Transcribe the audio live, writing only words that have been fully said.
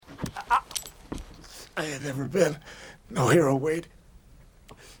I had never been no hero, Wade.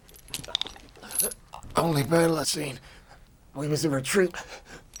 Only battle I seen. We was in retreat.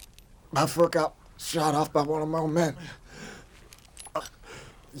 My foot got shot off by one of my own men.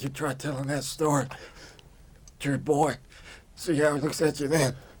 You try telling that story to your boy. See how he looks at you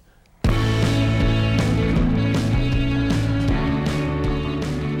then.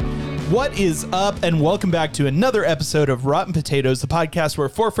 What is up, and welcome back to another episode of Rotten Potatoes, the podcast where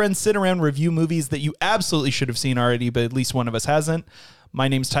four friends sit around and review movies that you absolutely should have seen already, but at least one of us hasn't. My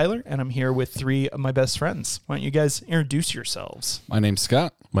name's Tyler, and I'm here with three of my best friends. Why don't you guys introduce yourselves? My name's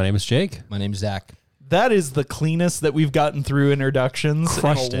Scott. My name is Jake. My name's Zach. That is the cleanest that we've gotten through introductions in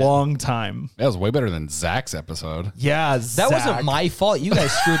a long time. That was way better than Zach's episode. Yeah, That wasn't my fault. You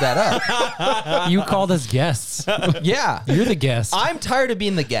guys screwed that up. You called us guests. Yeah. You're the guest. I'm tired of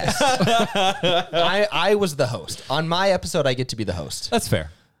being the guest. I was the host. On my episode, I get to be the host. That's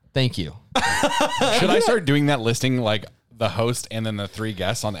fair. Thank you. Should I start doing that, listing like the host and then the three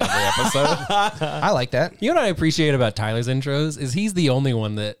guests on every episode? I like that. You know what I appreciate about Tyler's intros is he's the only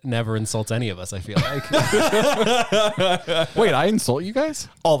one that never insults any of us, I feel like. Wait, I insult you guys?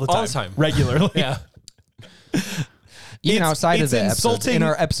 All the time. All the time. Regularly. Yeah. Even outside of it's the episode, insulting in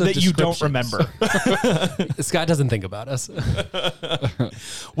our episode that you don't descriptions. remember. Scott doesn't think about us.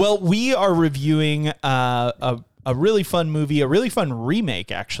 Well, we are reviewing a really fun movie, a really fun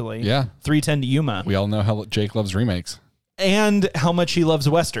remake, actually. Yeah. 310 to Yuma. We all know how Jake loves remakes. And how much he loves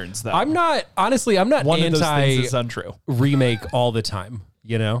Westerns, though. I'm not One of those things is anti untrue. remake all the time,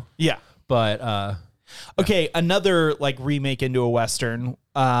 you know? Yeah. But Okay, another like remake into a Western.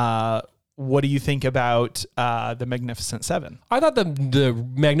 What do you think about The Magnificent Seven? I thought the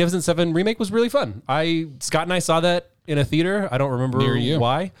Magnificent Seven remake was really fun. Scott and I saw that in a theater. I don't remember Near you.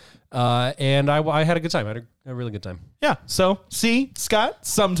 why. And I had a good time. I had a really good time. Yeah. So, see, Scott,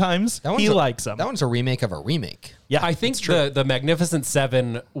 sometimes he likes them. That one's a remake of a remake. Yeah, I think the Magnificent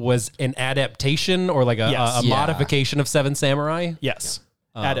Seven was an adaptation or like a Yes. modification of Seven Samurai. Yes.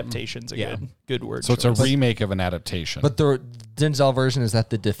 Adaptation's a good word. So it's a choice. remake of an adaptation. But the Denzel version, is that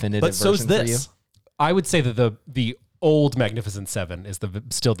the definitive But so's version this. for you? I would say that the old Magnificent Seven is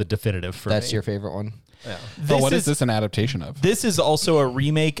still the definitive for That's me. your favorite one? Yeah. what is this an adaptation of? This is also a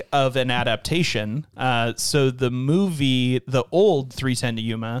remake of an adaptation. So the movie, the old 310 to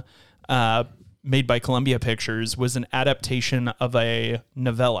Yuma, made by Columbia Pictures, was an adaptation of a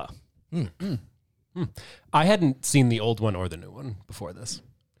novella. I hadn't seen the old one or the new one before this.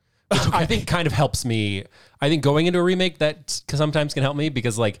 Which I think kind of helps me. I think going into a remake that sometimes can help me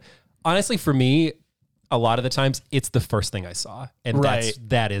because, like, honestly, for me, a lot of the times it's the first thing I saw, and Right.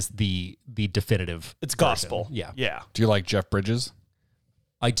 that is the definitive. It's version. gospel. Yeah, Yeah. Do you like Jeff Bridges?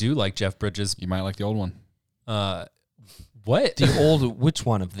 I do like Jeff Bridges. You might like the old one. What? The old, which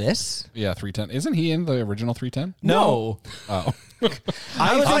one of this? Yeah, 310. Isn't he in the original 310? No. Oh.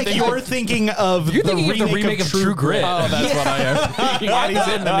 I think you're thinking of You're thinking of the remake of True Grit. Oh, that's what I am thinking. And he's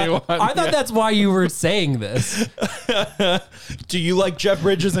in the new one. I thought that's why you were saying this. Do you like Jeff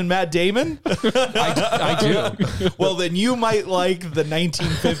Bridges and Matt Damon? I do. Well, then you might like the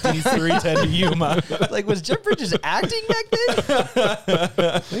 1950s 310 to Yuma. Like, was Jeff Bridges acting back then?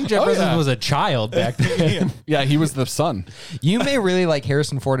 I think Jeff Bridges was a child back then. Yeah, he was the son. You may really like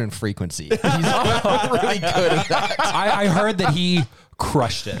Harrison Ford in Frequency. He's really good at that. I heard that he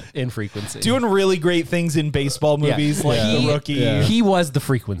crushed it in Frequency. Doing really great things in baseball movies like The Rookie. Yeah. He was the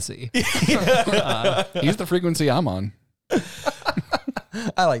Frequency. He's the frequency I'm on.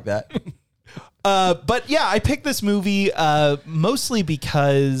 I like that. But yeah, I picked this movie mostly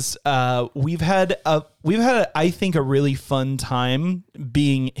because we've had I think a really fun time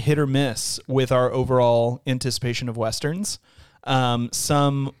being hit or miss with our overall anticipation of Westerns.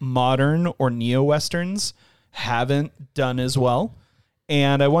 Some modern or neo-Westerns haven't done as well.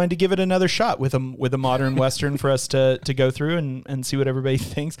 And I wanted to give it another shot with a modern Western for us to go through and see what everybody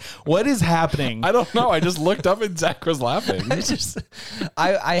thinks. What is happening? I don't know. I just looked up and Zach was laughing.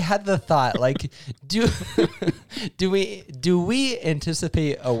 I had the thought, like, do we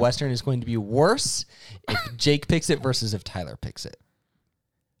anticipate a Western is going to be worse if Jake picks it versus if Tyler picks it?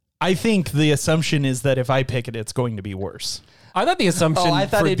 I think the assumption is that if I pick it, it's going to be worse. I thought the assumption I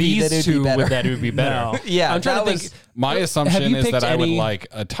thought for it'd be these that it'd be two better. was that it would be better. No. Yeah, I'm trying to that think. My Have assumption you is picked that I would any- like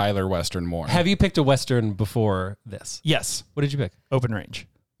a Tyler Western more. Have you picked a Western before this? Yes. What did you pick? Open Range.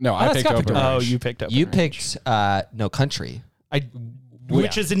 No, I thought picked Scott Open picked Range. Oh, you picked Open You Range. picked No Country,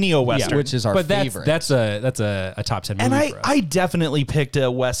 Which is a neo-Western. which is our But favorite. that's a top 10 movie and for us. I definitely picked a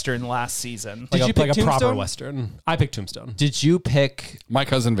Western last season. Like Did you pick like a proper Tombstone? Western. I picked Tombstone. Did you pick My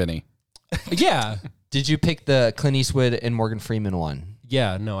cousin Vinny. Yeah. the Clint Eastwood and Morgan Freeman one?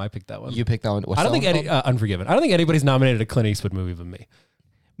 Yeah, no, I picked that one. You picked that one. What's I don't that think one called? Unforgiven. I don't think anybody's nominated a Clint Eastwood movie but me.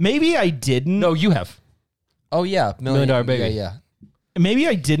 Maybe I didn't. No, you have. Oh yeah, Million Dollar Baby. Yeah. Maybe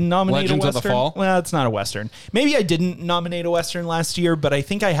I didn't nominate Legends a of the Western. Fall? Well, it's not a Western. Maybe I didn't nominate a Western last year, but I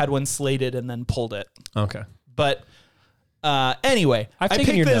think I had one slated and then pulled it. Okay. But anyway, I've I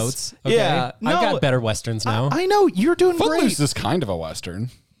taken picked your this- notes. Okay? Yeah. No, I've got better Westerns now. I know. You're doing Footloose great. is kind of a Western.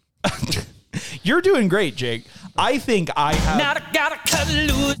 You're doing great, Jake. I think I have.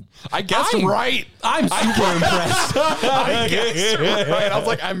 I guessed right. I'm super impressed. I guessed right. I was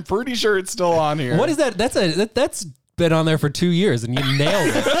like, I'm pretty sure it's still on here. What is that? That's been on there for 2 years and you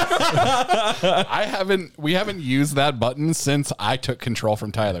nailed it. We haven't used that button since I took control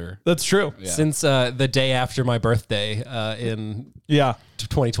from Tyler. That's true. Yeah. Since the day after my birthday in Yeah.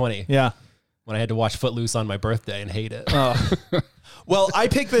 2020. Yeah. When I had to watch Footloose on my birthday and hate it. Well, I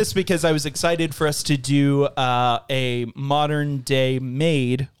picked this because I was excited for us to do a modern day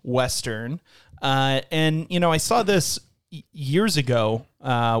made Western. And, I saw this years ago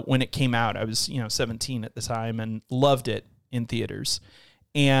when it came out. I was, 17 at the time and loved it in theaters.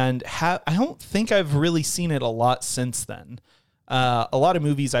 And I don't think I've really seen it a lot since then. A lot of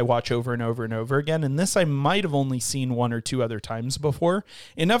movies I watch over and over and over again. And this I might have only seen one or two other times before.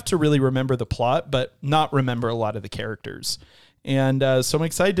 Enough to really remember the plot, but not remember a lot of the characters. And so I'm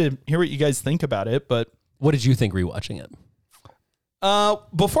excited to hear what you guys think about it. But What did you think rewatching it?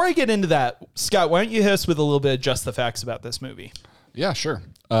 before I get into that, Scott, why don't you hit us with a little bit of just the facts about this movie? Yeah, sure.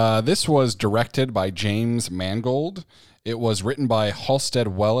 This was directed by James Mangold. It was written by Halstead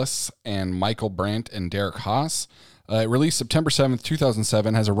Wellis and Michael Brandt and Derek Haas. It released September 7th,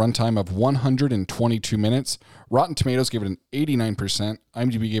 2007, has a runtime of 122 minutes. Rotten Tomatoes gave it an 89%.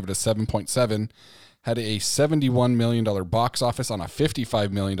 IMDb gave it a 7.7. Had a $71 million box office on a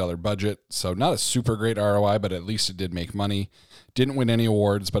 $55 million budget. So not a super great ROI, but at least it did make money. Didn't win any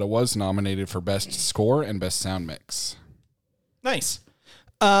awards, but it was nominated for Best Score and Best Sound Mix. Nice.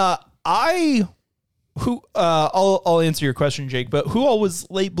 I'll answer your question, Jake, but who all was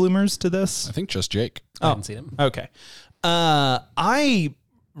late bloomers to this? I think just Jake. I haven't seen it. Okay. I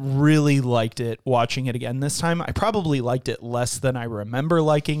really liked it watching it again this time. I probably liked it less than I remember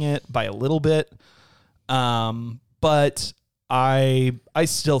liking it by a little bit. But I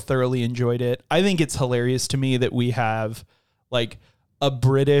still thoroughly enjoyed it. I think it's hilarious to me that we have like a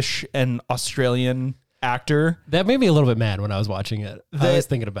British and Australian actor That made me a little bit mad when I was watching it. I was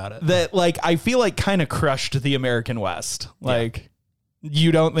thinking about it. that like I feel like kind of crushed the American West. Like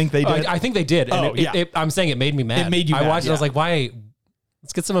you don't think they did? I think they did. And Oh, I'm saying it made me mad. It made you I mad, watched it. I was yeah. like, why?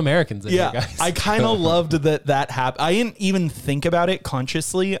 Let's get some Americans in here, guys. I kind of loved that happened. I didn't even think about it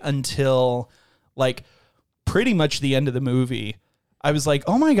consciously until like pretty much the end of the movie. I was like,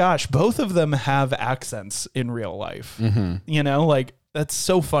 oh my gosh, both of them have accents in real life. Mm-hmm. Like that's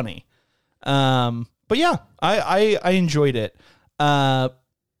so funny. But yeah, I enjoyed it.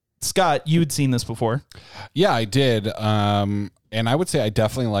 Scott, you had seen this before. Yeah, I did. And I would say I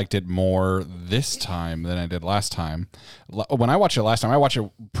definitely liked it more this time than I did last time. When I watched it last time, I watched it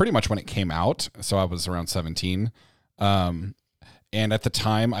pretty much when it came out. So I was around 17. And at the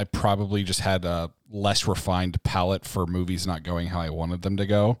time, I probably just had a less refined palate for movies not going how I wanted them to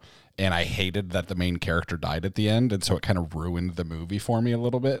go. And I hated that the main character died at the end. And so it kind of ruined the movie for me a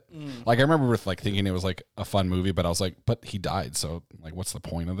little bit. Like, I remember with thinking it was like a fun movie, but I was like, but he died. So like, what's the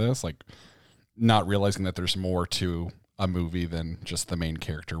point of this? Like, not realizing that there's more to a movie than just the main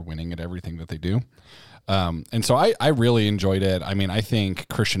character winning at everything that they do. And so I really enjoyed it. I mean, I think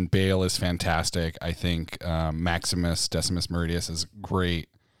Christian Bale is fantastic. I think Maximus Decimus Meridius is great.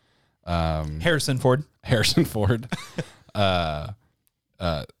 Harrison Ford.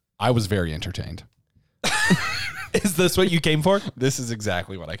 I was very entertained. Is this what you came for? This is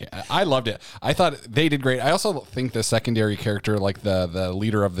exactly what I loved it. I thought they did great. I also think the secondary character, like the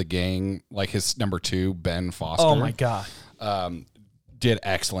leader of the gang, like his number 2, Ben Foster. Oh my God. Did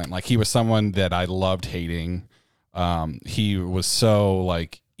excellent. Like he was someone that I loved hating. He was so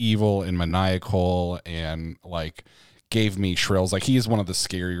like evil and maniacal and like gave me shrills. Like he is one of the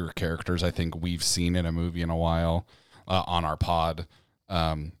scarier characters I think we've seen in a movie in a while on our pod.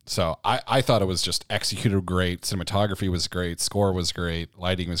 So I thought it was just executed great. Cinematography was great. Score was great.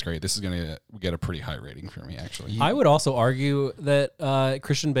 Lighting was great. This is going to get a pretty high rating for me, actually. I would also argue that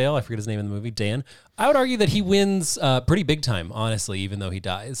Christian Bale, I forget his name in the movie, Dan, I would argue that he wins pretty big time, honestly, even though he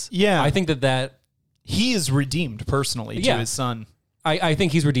dies. Yeah. I think that He is redeemed personally to his son. I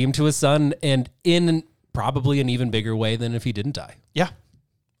think he's redeemed to his son and in probably an even bigger way than if he didn't die. Yeah.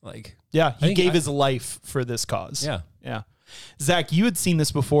 Like, Yeah. He think gave his life for this cause. Yeah. Yeah. Zach, you had seen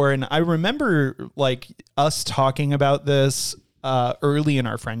this before, and I remember like us talking about this early in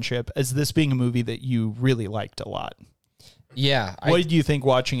our friendship as this being a movie that you really liked a lot. Yeah. What did you think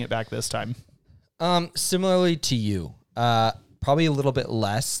watching it back this time? Similarly to you, probably a little bit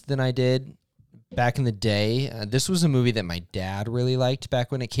less than I did back in the day. This was a movie that my dad really liked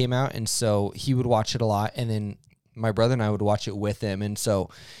back when it came out, and so he would watch it a lot, and then my brother and I would watch it with him. And so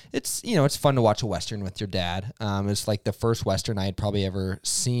it's, it's fun to watch a Western with your dad. It's like the first Western I had probably ever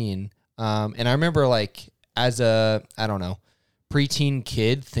seen. And I remember like as a, I don't know, preteen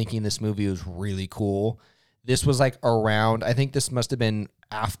kid thinking this movie was really cool. This was like around, I think this must have been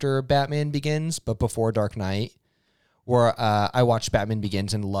after Batman Begins, but before Dark Knight, where I watched Batman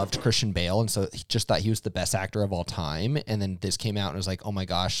Begins and loved Christian Bale, and so he just thought he was the best actor of all time. And then this came out and was like, oh my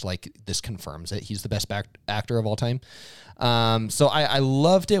gosh, like this confirms it. He's the best actor of all time. So I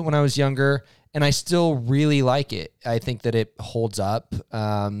loved it when I was younger, and I still really like it. I think that it holds up.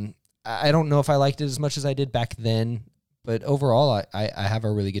 I don't know if I liked it as much as I did back then, but overall, I have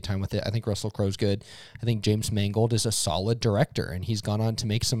a really good time with it. I think Russell Crowe's good. I think James Mangold is a solid director, and he's gone on to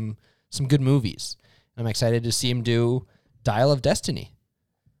make some good movies. I'm excited to see him do Dial of Destiny.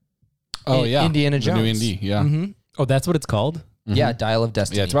 Oh, yeah. Indiana The Jones. new Indy, yeah. Mm-hmm. Oh, that's what it's called? Yeah, Dial of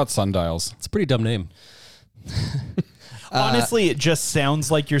Destiny. Yeah, it's about sundials. It's a pretty dumb name. Honestly, it just sounds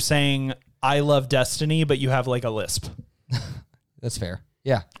like you're saying, I love Destiny, but you have like a lisp. That's fair.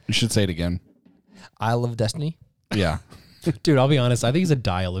 Yeah. You should say it again. Isle of Destiny. Yeah. Dude, I'll be honest. I think it's a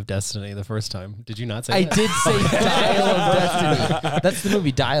Dial of Destiny the first time. Did you not say I that? did say Dial of Destiny. That's the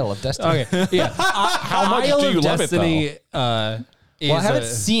movie Dial of Destiny. Okay, yeah. How much do you love it, Destiny, is Well, I haven't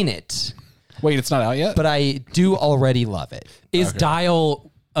seen it, Wait, it's not out yet? but I do already love it. Is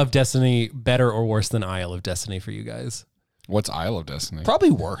Dial of Destiny better or worse than Isle of Destiny for you guys? What's Isle of Destiny? Probably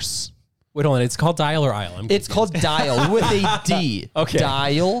worse. Wait, hold on. It's called Dial or Isle? It's called Dial with a D. Okay.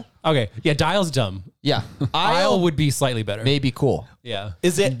 Dial. Okay, yeah, Dial's dumb. Yeah. Isle would be slightly better. maybe cool. Yeah.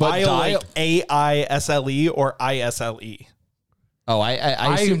 Is it But Isle like AISLE or ISLE? Oh, I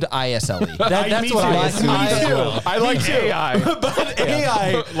assumed ISLE. That's what I assumed as well. I like AI, but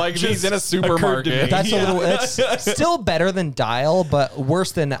AI Like just he's in a occurred to me. supermarket. That's a little. That's still better than Dial, but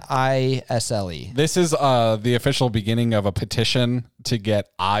worse than ISLE. This is the official beginning of a petition to get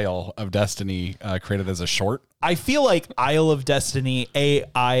Isle of Destiny created as a short. I feel like Isle of Destiny,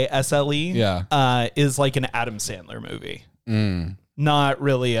 AISLE, Yeah. is like an Adam Sandler movie. Not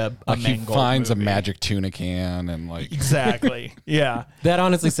really a Like he Mangold finds movie. a magic tuna can and like Exactly. Yeah. That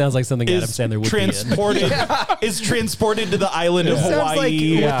honestly sounds like something Adam Is Sandler would transported is transported to the island of Sounds like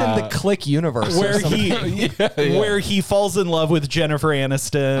Hawaii, within the Click universe, where or something. he where he falls in love with Jennifer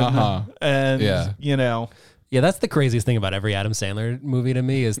Aniston, and Yeah. you know. be in. Yeah, that's the craziest thing about every Adam Sandler movie to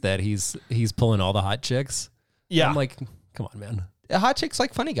me is that he's pulling all the hot chicks. Yeah. I'm like, come on, man. Hot chicks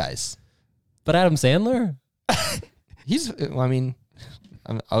like funny guys. But Adam Sandler? He's. Well, I mean,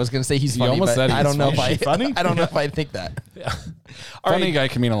 I was gonna say he's You funny, almost but said I he's don't know funny. if I Funny? I don't know if I think that. funny guy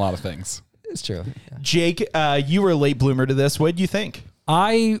can mean a lot of things. It's true. Yeah. Jake, you were a late bloomer to this. What did you think?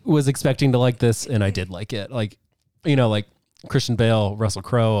 I was expecting to like this, and I did like it. Like, like Christian Bale, Russell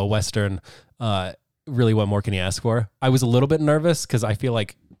Crowe, a Western. Really, what more can you ask for? I was a little bit nervous because I feel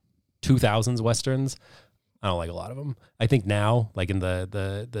like 2000s Westerns, I don't like a lot of them. I think now, like in the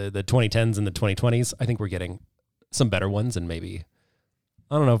 2010s and the 2020s, I think we're getting some better ones, and maybe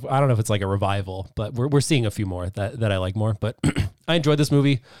I don't know if it's like a revival, but we're seeing a few more that I like more. But I enjoyed this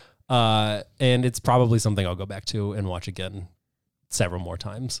movie, and it's probably something I'll go back to and watch again several more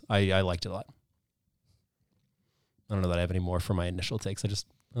times. I liked it a lot. I don't know that I have any more for my initial takes. I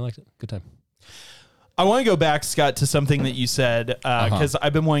liked it. Good time. I want to go back, Scott, to something that you said, because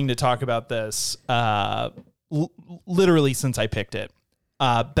I've been wanting to talk about this literally since I picked it.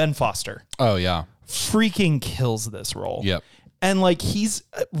 Ben Foster Oh yeah. freaking kills this role. Yep. And like he's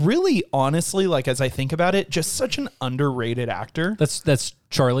really, honestly, like as I think about it, just such an underrated actor. That's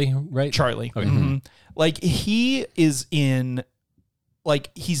Charlie, right? Charlie. Okay. Mhm. Like he is in, like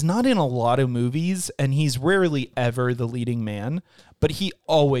he's not in a lot of movies, and he's rarely ever the leading man, but he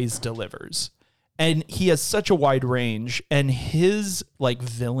always delivers. And he has such a wide range, and his like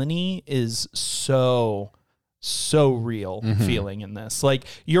villainy is so real feeling in this. Like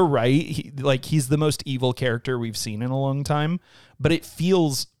you're right, he's the most evil character we've seen in a long time, but it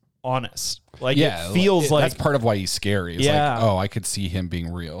feels honest. Like it feels like that's part of why he's scary. It's Yeah. like, oh, I could see him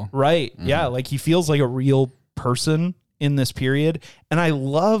being real. right. Yeah, like he feels like a real person in this period, and I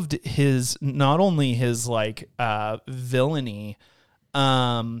loved his not only his like villainy,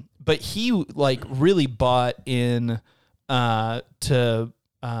 but he like really bought in to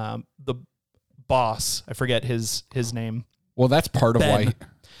the boss. I forget his name. Well, that's part of Ben. why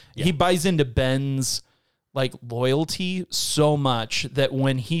He buys into Ben's like loyalty so much that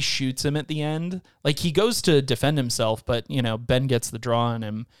when he shoots him at the end, like he goes to defend himself, but you know, Ben gets the draw on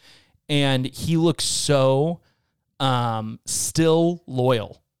him and he looks so still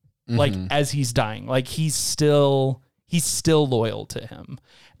loyal. Like as he's dying, like he's still loyal to him.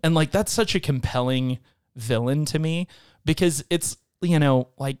 And like that's such a compelling villain to me because it's, you know,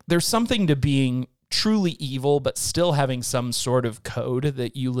 like there's something to being truly evil but still having some sort of code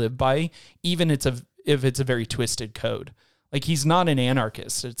that you live by, even if it's a very twisted code. Like he's not an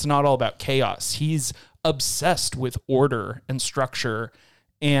anarchist. It's not all about chaos. He's obsessed with order and structure.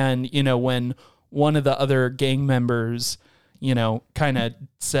 And, you know, when one of the other gang members, you know, kind of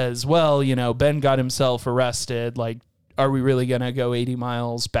says, well, you know, Ben got himself arrested. Like, are we really going to go 80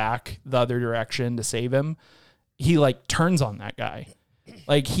 miles back the other direction to save him? He like turns on that guy.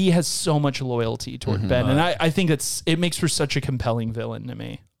 Like he has so much loyalty toward Ben. And I think it makes for such a compelling villain to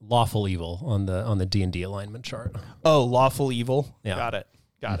me. Lawful evil on the D&D alignment chart. Oh, lawful evil. Yeah.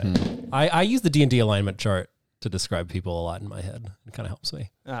 Got it. I use the D&D alignment chart to describe people a lot in my head. It kind of helps me.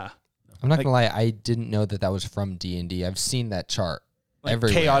 I'm not gonna lie, I didn't know that was from D&D. I've seen that chart Like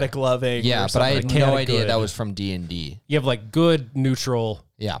everywhere. chaotic loving. Yeah, or but I had something. no idea good. that was from D&D. You have like good, neutral,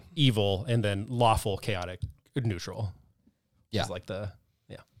 Yeah, evil, and then lawful, chaotic, neutral. yeah. It's like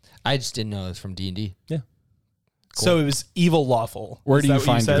I just didn't know it was from D&D. yeah. So it was evil lawful. Where Is do that you what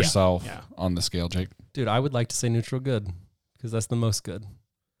find said? yourself Yeah. on the scale, Jake? Dude, I would like to say neutral good because that's the most good.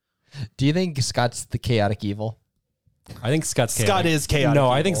 Do you think Scott's the chaotic evil? I think Scott's chaotic. Scott is chaotic. No,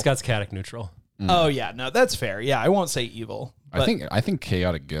 I think evil. Scott's chaotic neutral. Oh yeah, no, that's fair. Yeah, I won't say evil. But I think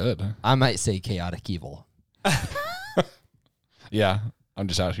chaotic good. I might say chaotic evil. Yeah, I'm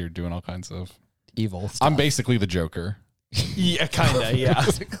just out here doing all kinds of. Evil stuff. I'm basically the Joker. yeah, kinda. Yeah,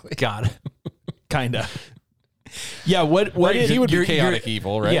 God. kinda. Yeah. What? Right, he would be you're- chaotic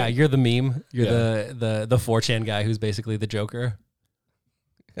evil, right? Yeah, you're the meme. You're Yeah. the 4chan guy who's basically the Joker.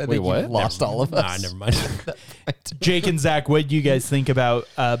 I Wait, think what? you've lost all of us. Nah, never mind. Jake and Zach, what do you guys think about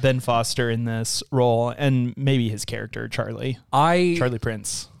Ben Foster in this role and maybe his character Charlie I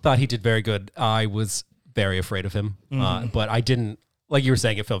Prince? thought he did very good. I was very afraid of him, but I didn't. Like you were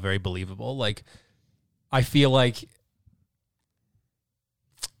saying, it felt very believable. Like I feel like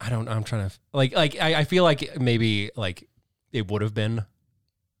I don't. I'm trying to I feel like maybe like it would have been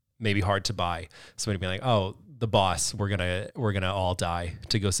maybe hard to buy somebody being like, oh, the boss, we're gonna all die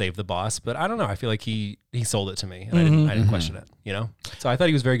to go save the boss. But I don't know. I feel like he sold it to me, and I didn't question it. You know. So I thought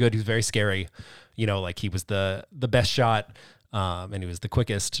he was very good. He was very scary. You know, like he was the best shot, and he was the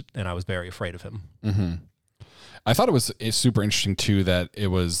quickest, and I was very afraid of him. Mm-hmm. I thought it's super interesting too that it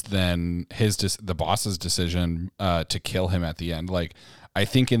was then the boss's decision to kill him at the end. Like I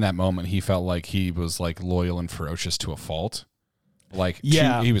think in that moment he felt like he was like loyal and ferocious to a fault. Like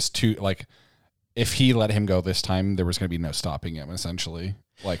he was too like if he let him go this time, there was going to be no stopping him essentially.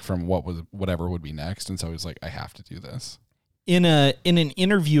 Like from whatever would be next, and so he was like, I have to do this. In an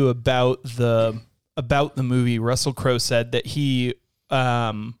interview about the movie, Russell Crowe said that he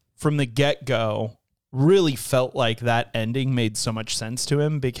from the get-go really felt like that ending made so much sense to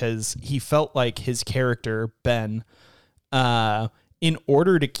him because he felt like his character, Ben, in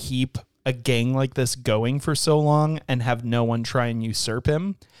order to keep a gang like this going for so long and have no one try and usurp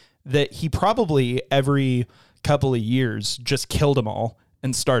him, that he probably every couple of years just killed them all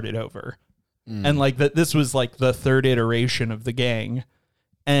and started over. And like that this was like the third iteration of the gang.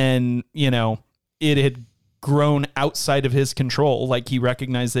 And, you know, it had grown outside of his control. Like he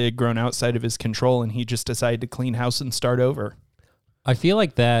recognized they had grown outside of his control and he just decided to clean house and start over. I feel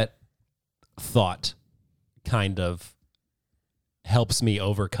like that thought kind of helps me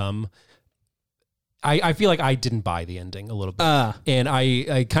overcome. I feel like I didn't buy the ending a little bit. And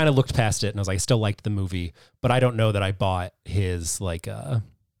I kind of looked past it and I was like, I still liked the movie, but I don't know that I bought his like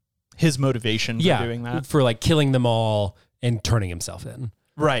his motivation for doing that. For like killing them all and turning himself in.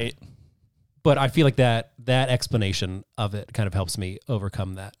 Right. But I feel like that explanation of it kind of helps me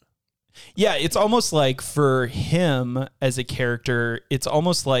overcome that. Yeah, it's almost like for him as a character, it's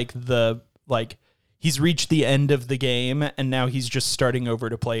almost like he's reached the end of the game and now he's just starting over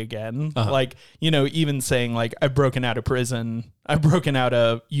to play again. Like, you know, even saying like, I've broken out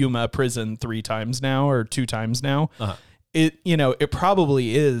of Yuma prison 3 times now or 2 times now. It, you know, it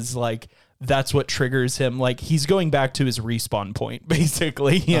probably is like, that's what triggers him. Like he's going back to his respawn point,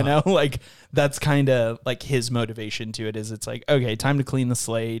 basically, you know, like that's kind of like his motivation to it is it's like, okay, time to clean the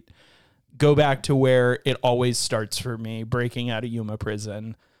slate, go back to where it always starts for me, breaking out of Yuma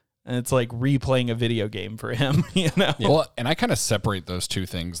prison. And it's like replaying a video game for him, you know? Well, and I kind of separate those two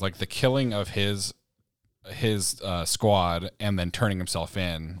things, like the killing of his his squad and then turning himself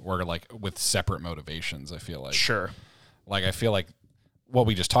in were like with separate motivations. I feel like I feel like what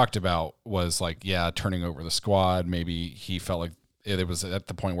we just talked about was like, yeah, turning over the squad. Maybe he felt like it was at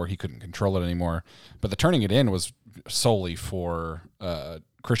the point where he couldn't control it anymore. But the turning it in was solely for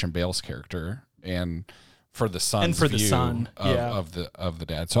Christian Bale's character and for the son's And for the view son, of the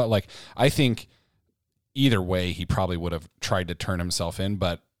dad. So like, I think either way he probably would have tried to turn himself in,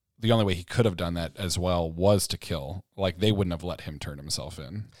 but the only way he could have done that as well was to kill. Like, they wouldn't have let him turn himself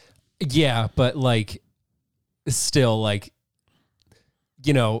in. Yeah, but like, still, like,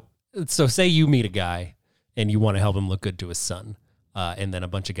 you know, so say you meet a guy and you want to help him look good to his son, and then a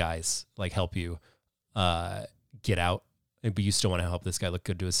bunch of guys like help you get out, but you still want to help this guy look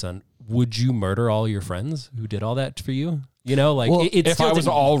good to his son. Would you murder all your friends who did all that for you? You know, like, Well, it's If I was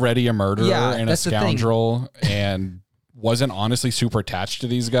already a murderer and a that's the thing. scoundrel and wasn't honestly super attached to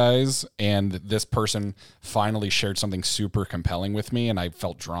these guys, and this person finally shared something super compelling with me and I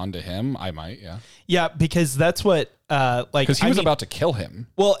felt drawn to him, I might, yeah. Yeah, because that's what like Because he I was mean- about to kill him.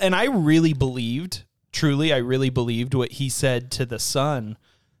 Well, and I really believed, truly, I really believed what he said to the son.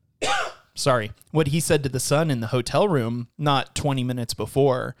 Sorry, what he said to the son in the hotel room, not 20 minutes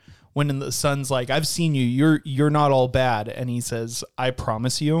before, when the son's like, "I've seen you. You're not all bad," and he says, "I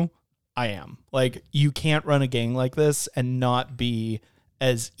promise you, I am. Like, you can't run a gang like this and not be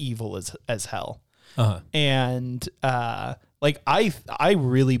as evil as hell." And like I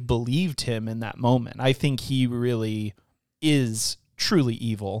really believed him in that moment. I think he really is truly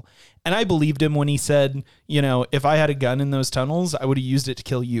evil. And I believed him when he said, you know, if I had a gun in those tunnels, I would have used it to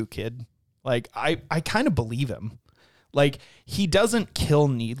kill you, kid. Like, I kind of believe him. Like, he doesn't kill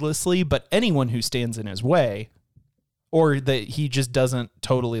needlessly, but anyone who stands in his way or that he just doesn't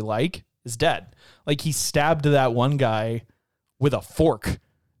totally like is dead. Like, he stabbed that one guy with a fork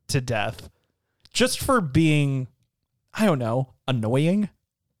to death just for being, I don't know, annoying.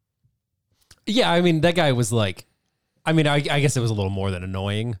 Yeah, I mean, that guy was like, I mean, I guess it was a little more than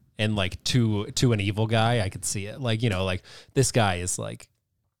annoying, and like to an evil guy, I could see it. Like, you know, like, this guy is like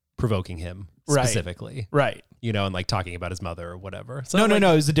provoking him specifically, Right. you know, and like talking about his mother or whatever. So No, like,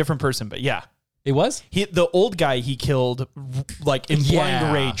 it was a different person, but yeah. It was? The old guy he killed like in blind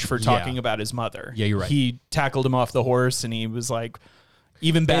Yeah. rage for talking Yeah. about his mother. Yeah, you're right. He tackled him off the horse and he was like,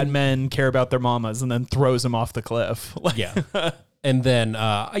 even bad men care about their mamas, and then throws him off the cliff. Like, Yeah. And then,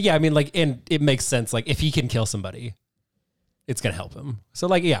 yeah, I mean, like, and it makes sense. Like, if he can kill somebody, it's going to help him. So,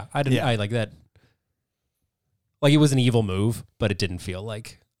 like, yeah, I like that. Like, it was an evil move, but it didn't feel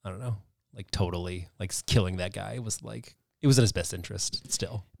like, I don't know, like totally, like killing that guy was like, it was in his best interest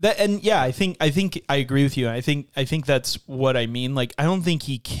still. That, and yeah, I think I agree with you. I think that's what I mean. Like, I don't think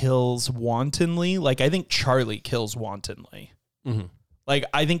he kills wantonly. Like, I think Charlie kills wantonly. Mm-hmm. Like,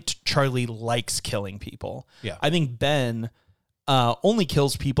 I think Charlie likes killing people. Yeah. I think Ben only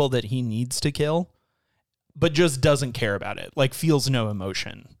kills people that he needs to kill, but just doesn't care about it. Like, feels no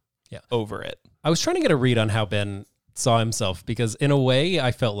emotion over it. I was trying to get a read on how Ben saw himself, because in a way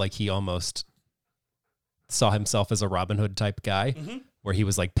I felt like he almost saw himself as a Robin Hood type guy, where he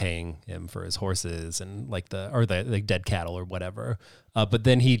was like paying him for his horses and like the dead cattle or whatever. But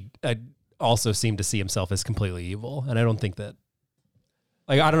then he also seemed to see himself as completely evil. And I don't think that,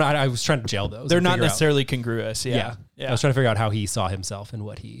 like, I don't know. I was trying to gel those. They're and not figure out- necessarily congruous. Yeah. I was trying to figure out how he saw himself and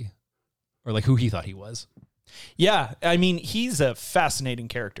what he, or like who he thought he was. Yeah. I mean, he's a fascinating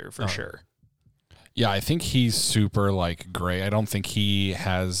character for sure. Yeah, I think he's super like gray. I don't think he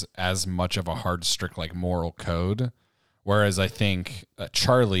has as much of a hard, strict like moral code. Whereas I think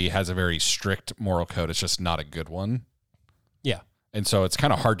Charlie has a very strict moral code. It's just not a good one. Yeah. And so it's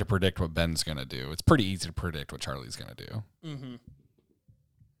kind of hard to predict what Ben's going to do. It's pretty easy to predict what Charlie's going to do. Mm-hmm.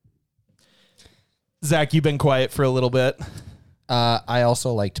 Zach, you've been quiet for a little bit. I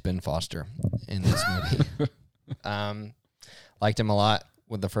also liked Ben Foster in this movie. Liked him a lot.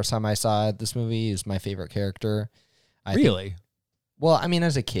 When the first time I saw this movie, he was my favorite character. Really? Well, I mean,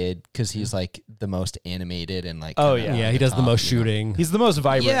 as a kid, because he's like the most animated and like. Oh, kinda yeah. Yeah, on he does the top, most you know? shooting. He's the most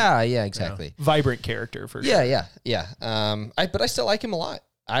vibrant. Yeah, exactly. Vibrant character for sure. Yeah. But I still like him a lot.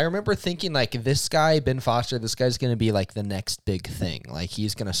 I remember thinking like this guy, Ben Foster, this guy's going to be like the next big thing. Like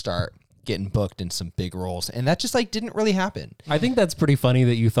he's going to start getting booked in some big roles. And that just like didn't really happen. I think that's pretty funny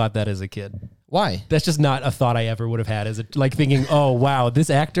that you thought that as a kid. Why? That's just not a thought I ever would have had, as a, like thinking, oh wow, this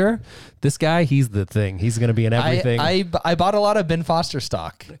actor, this guy, he's the thing. He's going to be in everything. I bought a lot of Ben Foster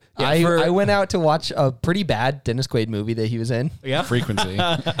stock. Yeah, I went out to watch a pretty bad Dennis Quaid movie that he was in. yeah. Frequency.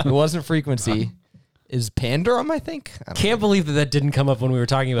 It wasn't Frequency. Is Pandorum, I think? I don't Can't believe that didn't come up when we were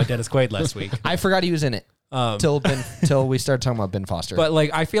talking about Dennis Quaid last week. I forgot he was in it. Till we started talking about Ben Foster. But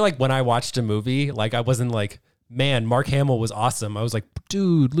like, I feel like when I watched a movie, like I wasn't like, man, Mark Hamill was awesome. I was like,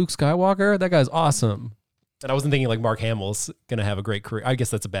 dude, Luke Skywalker, that guy's awesome. And I wasn't thinking like Mark Hamill's gonna have a great career. I guess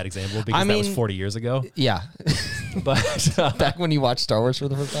that's a bad example because that was 40 years ago. yeah, But back when you watched Star Wars for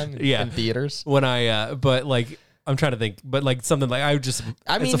the first time, in theaters. when but like I'm trying to think, but like something like it's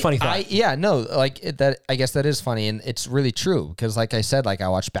a funny thought. That. I guess that is funny, and it's really true because, like I said, like I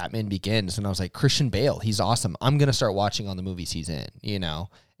watched Batman Begins, and I was like, Christian Bale, he's awesome. I'm gonna start watching all the movies he's in,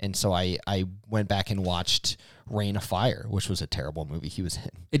 And so I went back and watched Reign of Fire, which was a terrible movie he was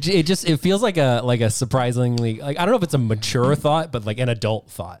in. It feels like a surprisingly, like, I don't know if it's a mature thought, but like an adult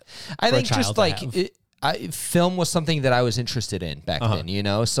thought. I think just like film was something that I was interested in back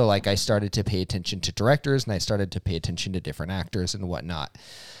then, So like I started to pay attention to directors and I started to pay attention to different actors and whatnot.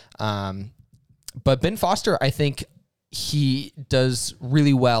 But Ben Foster, I think he does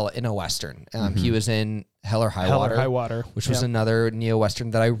really well in a Western. He was in Hell or High Water, which was another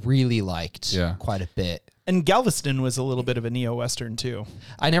neo-Western that I really liked quite a bit. And Galveston was a little bit of a neo-Western too.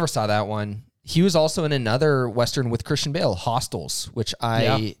 I never saw that one. He was also in another Western with Christian Bale, Hostels, which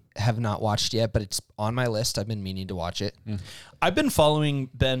I have not watched yet, but it's on my list. I've been meaning to watch it. I've been following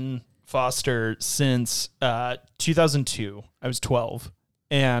Ben Foster since 2002. I was 12,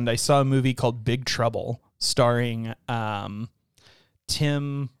 and I saw a movie called Big Trouble starring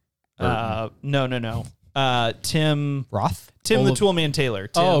Tim. Tim Roth? Tim the Toolman Taylor.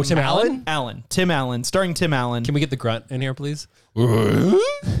 Tim Allen? Allen. Tim Allen, starring Tim Allen. Can we get the grunt in here, please?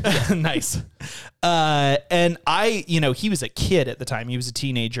 Nice. And he was a kid at the time. He was a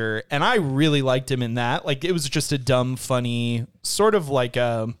teenager, and I really liked him in that. Like, it was just a dumb, funny, sort of like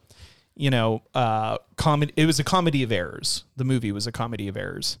a, comedy. It was a comedy of errors. The movie was a comedy of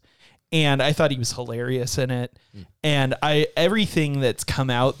errors. And I thought he was hilarious in it. And everything that's come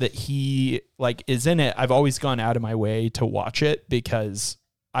out that he like is in it, I've always gone out of my way to watch it because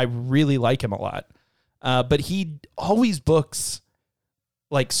I really like him a lot. But he always books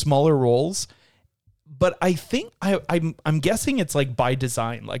like smaller roles. But I think I'm guessing it's like by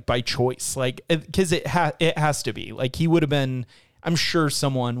design, like by choice, like because it has to be. Like he would have been. I'm sure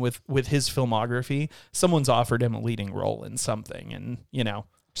someone with his filmography, someone's offered him a leading role in something, and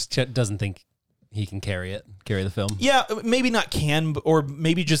Just doesn't think he can carry the film. Yeah, maybe not can, or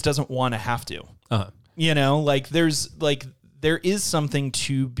maybe just doesn't want to have to. There is something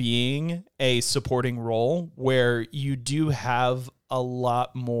to being a supporting role where you do have a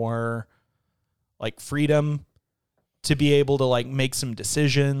lot more like freedom to be able to like make some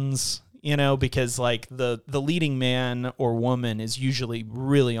decisions, because like the leading man or woman is usually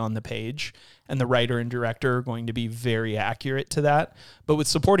really on the page, and the writer and director are going to be very accurate to that. But with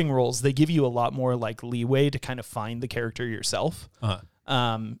supporting roles, they give you a lot more like leeway to kind of find the character yourself.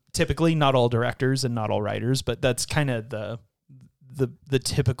 Typically, not all directors and not all writers, but that's kind of the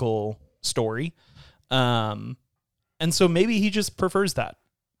typical story. And so maybe he just prefers that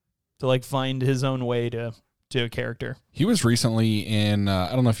to like find his own way to a character. He was recently in,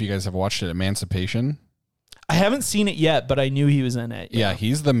 I don't know if you guys have watched it, Emancipation. I haven't seen it yet, but I knew he was in it. Yeah,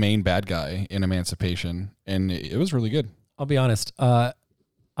 he's the main bad guy in Emancipation, and it was really good. I'll be honest. I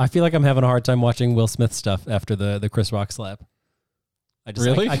feel like I'm having a hard time watching Will Smith stuff after the Chris Rock slap.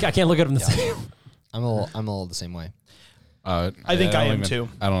 Really? I can't look at him the same. I'm a little the same way. I think I am too.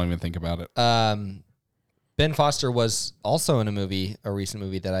 I don't even think about it. Ben Foster was also in a recent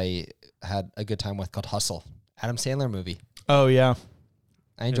movie that I had a good time with called Hustle. Adam Sandler movie. Oh, yeah.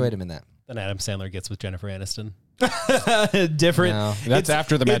 I enjoyed him in that. Than Adam Sandler gets with Jennifer Aniston. Different. No. That's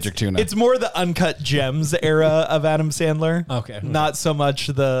after the Magic Tuna. It's more the Uncut Gems era of Adam Sandler. Okay. Not so much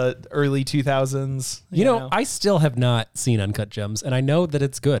the early 2000s. You know, I still have not seen Uncut Gems, and I know that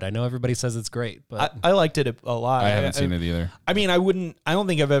it's good. I know everybody says it's great, but I liked it a lot. I haven't seen it either. I mean, I don't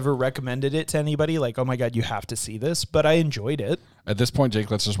think I've ever recommended it to anybody like, oh my God, you have to see this, but I enjoyed it. At this point,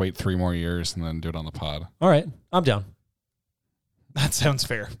 Jake, let's just wait 3 more years and then do it on the pod. all right, I'm down. That sounds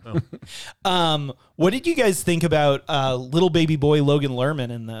fair. What did you guys think about little baby boy Logan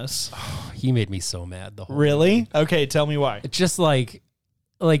Lerman in this? He made me so mad the whole Really? Okay, tell me why. It's just like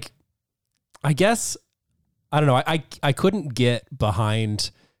I guess I don't know. I couldn't get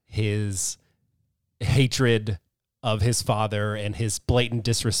behind his hatred of his father and his blatant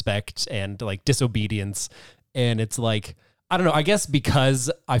disrespect and like disobedience. And it's like, I don't know, I guess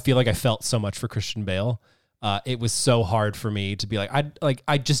because I feel like I felt so much for Christian Bale. It was so hard for me to be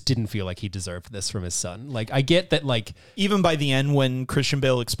I just didn't feel like he deserved this from his son. Like, I get that, like, even by the end when Christian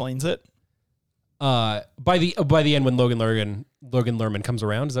Bale explains it. By the end, when Logan Lerman comes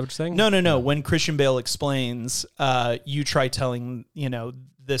around, is that what you're saying? No. When Christian Bale explains, you try telling,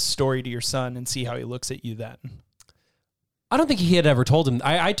 this story to your son and see how he looks at you then. I don't think he had ever told him.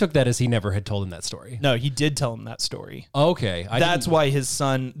 I took that as he never had told him that story. No, he did tell him that story. Okay. That's why his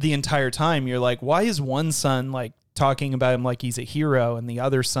son, the entire time, you're like, why is one son like talking about him like he's a hero and the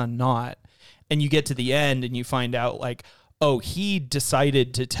other son not? And you get to the end and you find out like, oh, he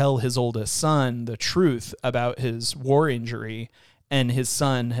decided to tell his oldest son the truth about his war injury, and his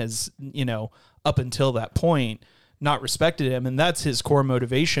son has, up until that point, not respected him. And that's his core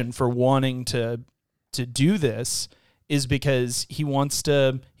motivation for wanting to do this, is because he wants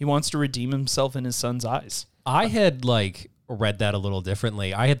to redeem himself in his son's eyes. I had read that a little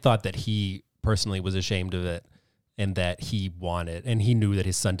differently. I had thought that he personally was ashamed of it, and that he knew that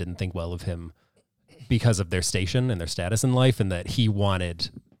his son didn't think well of him because of their station and their status in life, and that he wanted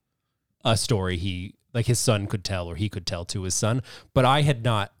a story his son could tell, or he could tell to his son. But I had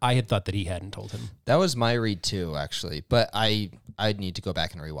thought that he hadn't told him. That was my read too, actually. But I'd need to go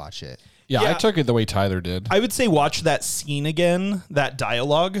back and rewatch it. Yeah, I took it the way Tyler did. I would say watch that scene again, that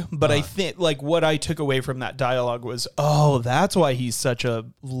dialogue. But I think what I took away from that dialogue was, oh, that's why he's such a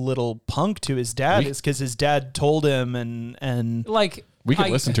little punk to his dad, is because his dad told him and we could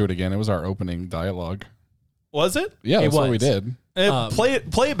listen to it again. It was our opening dialogue. Was it? Yeah, that's what we did. Play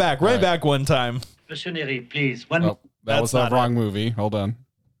it back, right back one time. Monsieur Neri, please. That was the wrong movie. Hold on.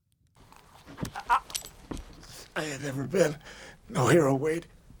 I had never been no hero, Wade.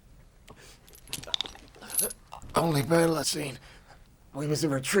 Only battle I seen. We was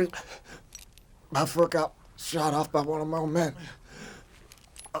in retreat. My foot got shot off by one of my own men.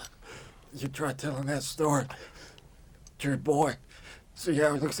 You try telling that story to your boy. See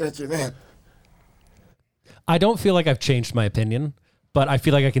how he looks at you then. I don't feel like I've changed my opinion, but I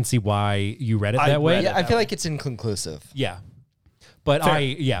feel like I can see why you read it that way. Yeah, I feel like it's inconclusive. Yeah. But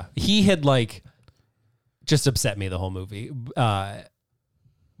he had just upset me the whole movie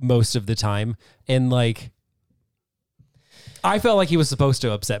most of the time. And I felt like he was supposed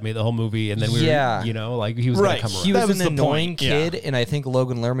to upset me the whole movie, and then he was going to come around. He was was an the annoying point. kid, and I think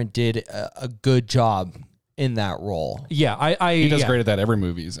Logan Lerman did a good job in that role. Yeah, He does great at that every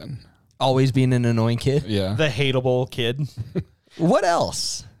movie he's in. Always being an annoying kid. Yeah. The hateable kid. What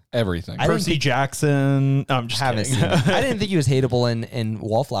else? Everything. I didn't Percy think- Jackson. No, I'm just Haven't kidding. seen it. I didn't think he was hateable in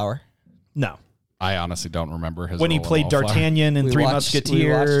Wallflower. No. I honestly don't remember his When he role in played Wallflower. D'Artagnan in Three We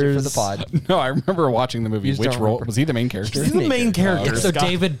Musketeers. watched it for the pod. No, I remember watching the movie. You just Which don't role? remember. Was he the main character? He's the main character. So Scott.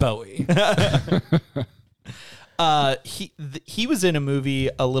 David Bowie. He was in a movie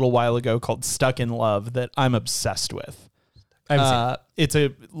a little while ago called Stuck in Love that I'm obsessed with. I haven't seen it. It's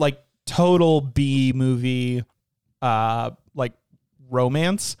a total B movie,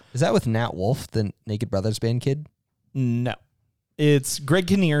 romance. Is that with Nat Wolff, the Naked Brothers band kid? No, it's Greg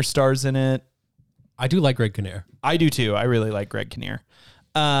Kinnear stars in it. I do like Greg Kinnear. I do too. I really like Greg Kinnear.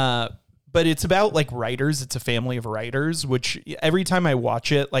 But it's about writers. It's a family of writers, which every time I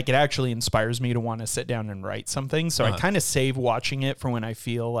watch it, it actually inspires me to want to sit down and write something. So I kind of save watching it for when I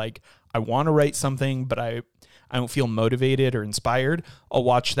feel like I want to write something, but I don't feel motivated or inspired. I'll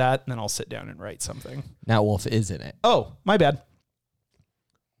watch that and then I'll sit down and write something. Nat Wolff is in it. Oh, my bad.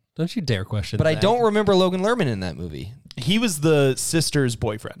 Don't you dare question But I that. don't remember Logan Lerman in that movie. He was the sister's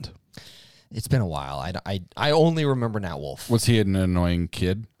boyfriend. It's been a while. I only remember Nat Wolff. Was he an annoying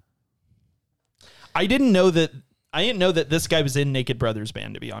kid? I didn't know that this guy was in Naked Brothers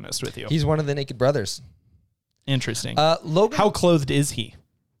band, to be honest with you. He's one of the Naked Brothers. Interesting. Logan, How clothed is he?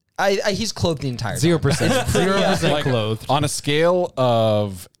 he's clothed the entire time. 0%. 0% clothed. On a scale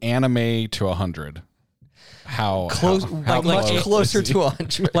of anime to 100, how Close, how much close closer is he? to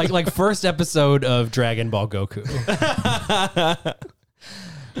 100. like first episode of Dragon Ball Goku.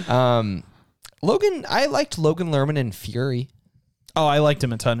 Logan, I liked Logan Lerman in Fury. Oh, I liked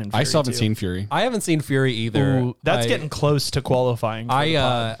him a ton in Fury, I still haven't too. seen Fury. I haven't seen Fury either. Ooh, that's I- getting close to qualifying. For the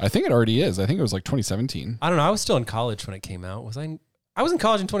pod. I think it already is. I think it was 2017. I don't know. I was still in college when it came out. Was I? I was in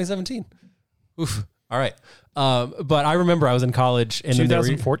college in 2017. Oof. All right. But I remember I was in college and then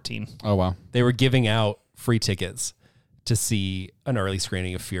 2014. Oh wow. they were giving out free tickets to see an early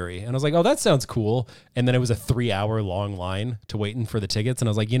screening of Fury. And I was like, oh, that sounds cool. And then it was a 3-hour long line to waiting for the tickets. And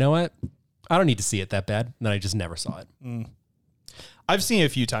I was like, you know what? I don't need to see it that bad. And then I just never saw it. I've seen it a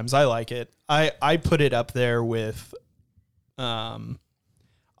few times. I like it. I put it up there with,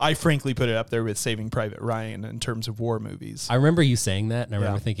 I frankly put it up there with Saving Private Ryan in terms of war movies. I remember you saying that. And I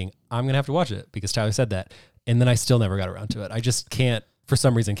remember thinking, I'm going to have to watch it because Tyler said that. And then I still never got around to it. I just can't, for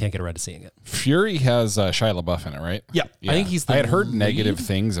some reason, can't get around to seeing it. Fury has Shia LaBeouf in it, right? Yeah. I think he's the I had heard lead. negative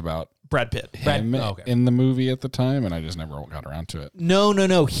things about Brad Pitt. him in the movie at the time, and I just never got around to it.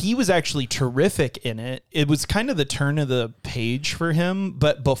 No. He was actually terrific in it. It was kind of the turn of the page for him,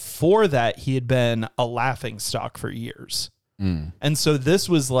 but before that, he had been a laughingstock for years. And so this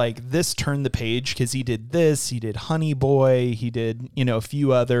was like, this turned the page because he did this, he did Honey Boy, he did, a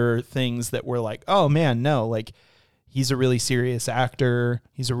few other things that were like, oh man, no, like he's a really serious actor.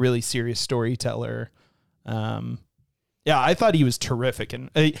 He's a really serious storyteller. Yeah, I thought he was terrific. And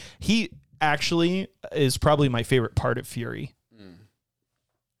he actually is probably my favorite part of Fury.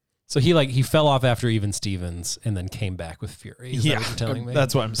 So he fell off after Even Stevens and then came back with Fury. Is that what you're telling me?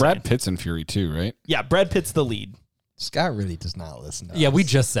 That's what I'm saying. Brad Pitt's in Fury too, right? Yeah, Brad Pitt's the lead. Scott really does not listen to us. Yeah, we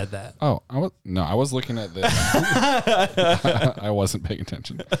just said that. Oh, I was looking at this. I wasn't paying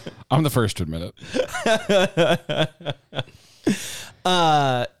attention. I'm the first to admit it.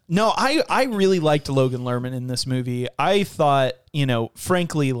 No, I really liked Logan Lerman in this movie. I thought,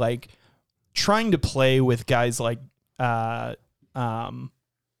 frankly, like trying to play with guys like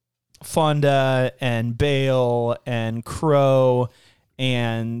Fonda and Bale and Crow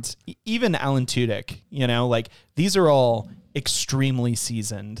and even Alan Tudyk, like these are all extremely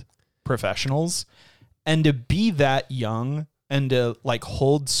seasoned professionals. And to be that young and to like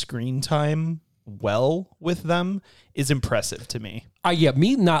hold screen time well with them is impressive to me.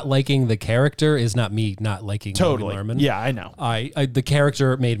 Me not liking the character is not me not liking Totally. Logan Lerman. Yeah, I know. The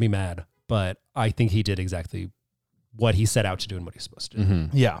character made me mad, but I think he did exactly what he set out to do and what he's supposed to do.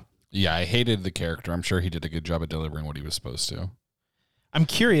 Mm-hmm. Yeah. Yeah, I hated the character. I'm sure he did a good job at delivering what he was supposed to. I'm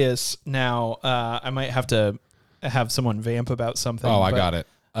curious now. I might have to have someone vamp about something. Oh, I got it.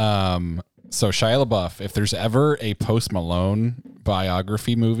 So Shia LaBeouf, if there's ever a Post Malone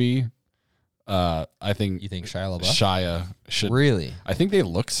biography movie, I think You think Shia LaBeouf? Shia should. Really? I think they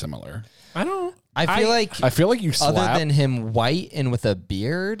look similar. I feel like you slap. other than him white and with a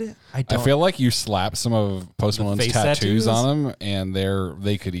beard, I feel like you slap some of Post Malone's face tattoos tattoos? on them, and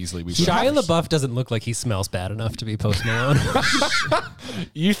they could easily be. Shia LaBeouf doesn't look like he smells bad enough to be Post Malone.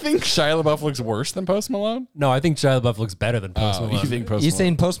 You think Shia LaBeouf looks worse than Post Malone? No, I think Shia LaBeouf looks better than Post Malone. You think Post You're Malone?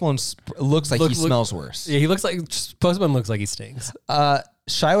 saying Post Malone looks like he smells worse. Yeah, he looks like Post Malone looks like he stinks.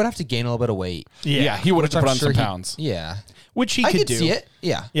 Shia would have to gain a little bit of weight. Yeah, he would have Which to I'm put on sure some pounds. Yeah. Which he I could could do. see it.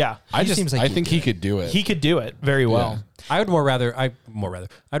 Yeah. Yeah. I seems like think he could do it. He could do it very well. I'd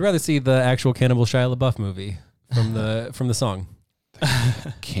rather see the actual Cannibal Shia LaBeouf movie from the song.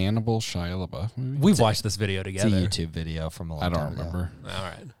 Cannibal Shia LaBeouf movie? We've watched this video It's a together. YouTube video from a long I don't time ago. remember. All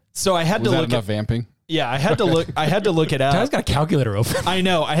right. So I had Was to that look enough at vamping? I had to look it Tyler's up. got a calculator open. I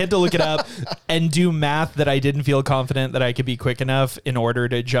know. I had to look it up and do math that I didn't feel confident that I could be quick enough in order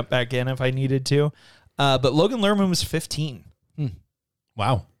to jump back in if I needed to. But Logan Lerman was 15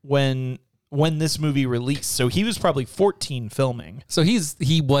 Wow. when this movie released. So he was probably 14 filming. So he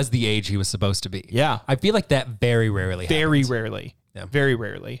was the age he was supposed to be. Yeah. I feel like that very rarely happens. Rarely. Yeah. Very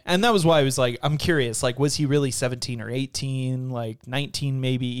rarely. And that was why I was like, I'm curious, like, was he really 17 or 18, like 19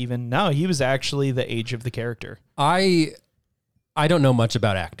 maybe even? No, he was actually the age of the character. I don't know much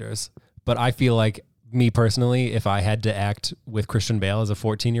about actors, but I feel like me personally, if I had to act with Christian Bale as a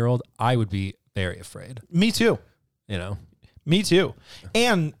 14-year-old, I would be very afraid. Me too. Me too.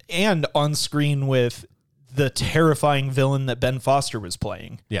 And on screen with the terrifying villain that Ben Foster was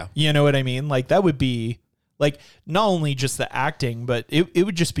playing. Yeah. You know what I mean? Like that would be like not only just the acting, but it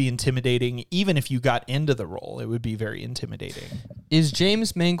would just be intimidating. Even if you got into the role, it would be very intimidating. Is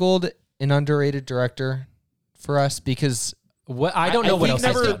James Mangold an underrated director for us? Because I don't know what else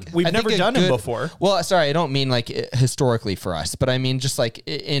he's done. We've never done him before. Well, sorry, I don't mean like historically for us, but I mean just like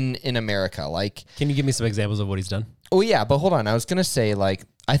in America. Like, Can you give me some examples of what he's done? oh yeah, but hold on. I was gonna say like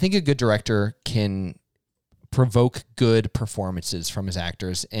I think a good director can provoke good performances from his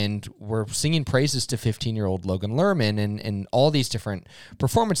actors, and we're singing praises to 15-year-old Logan Lerman and all these different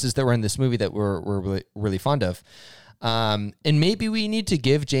performances that were in this movie that we're really, really fond of. And maybe we need to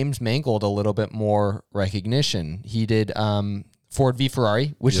give James Mangold a little bit more recognition. He did Ford v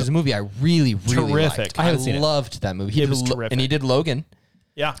Ferrari, which is a movie I really, really Terrific. liked. I haven't seen it. Loved that movie. It was terrific. And he did Logan,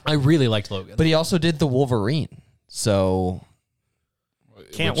 Yeah. I really liked Logan. but he also did The Wolverine. So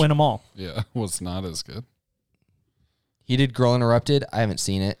Can't win them all. Yeah, was not as good. he did Girl Interrupted. I haven't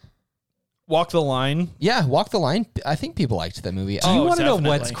seen it. Walk the Line. Yeah, Walk the Line. I think people liked that movie. Do you Oh, want to know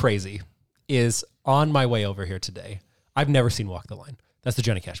definitely. what's crazy? Is on my way over here today, I've never seen Walk the Line. That's the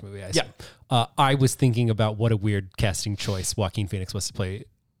Johnny Cash movie. I was thinking about what a weird casting choice Joaquin Phoenix was to play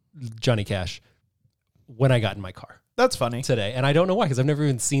Johnny Cash when I got in my car That's funny. today. And I don't know why, because I've never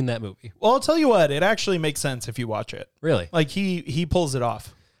even seen that movie. Well, I'll tell you what, it actually makes sense if you watch it. Really? Like he pulls it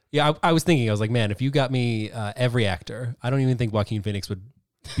off. Yeah, I was thinking, I was like, man, if you got me every actor, I don't even think Joaquin Phoenix would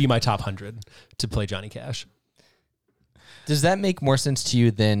be my top 100 to play Johnny Cash. Does that make more sense to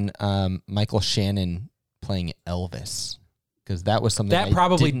you than Michael Shannon playing Elvis? Because that was something That I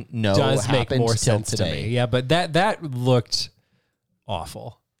probably didn't know does make happened more till sense today. to me. Yeah, but that looked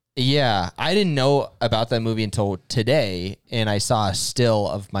awful. Yeah, I didn't know about that movie until today, and I saw a still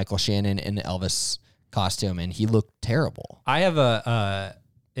of Michael Shannon in the Elvis costume, and he looked terrible. I have an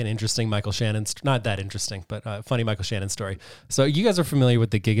interesting Michael Shannon, not that interesting, but funny Michael Shannon story. So you guys are familiar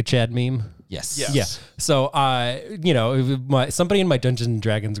with the Giga Chad meme? Yes. Yes. Yeah. So, somebody in my Dungeons and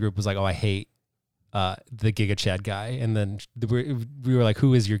Dragons group was like, "Oh, I hate the Giga Chad guy," and then we were like,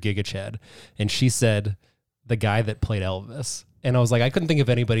 "Who is your Giga Chad?" And she said, "The guy that played Elvis." And I was like, I couldn't think of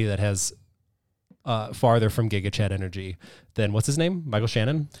anybody that has farther from Giga Chad energy than what's his name, Michael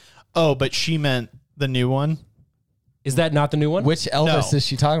Shannon. Oh, but she meant the new one. Is that not the new one? Which Elvis No. is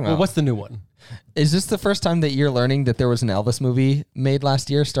she talking about? Well, what's the new one? Is this the first time that you're learning that there was an Elvis movie made last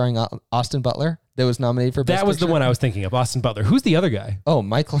year starring Austin Butler that was nominated for Best That was the Picture? one I was thinking of, Austin Butler. Who's the other guy? Oh,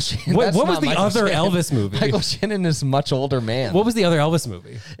 Michael Shannon. What That's was not the Michael other Shannon. Elvis movie? Michael Shannon is a much older man. What was the other Elvis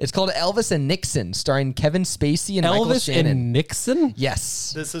movie? It's called Elvis and Nixon, starring Kevin Spacey and Michael Elvis Shannon. and Nixon?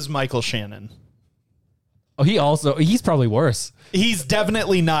 Yes. This is Michael Shannon. Oh, he's probably worse. He's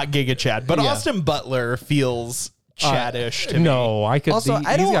definitely not Giga Chad, but Yeah. Austin Butler feels Chadish to me. No, I could. Also, I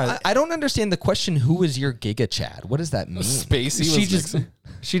he's don't. got- I don't understand the question. Who is your Giga Chad? What does that mean? Spacey she was just Nixon.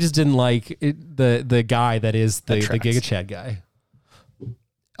 she just didn't like the guy that is the tracks. Giga Chad guy.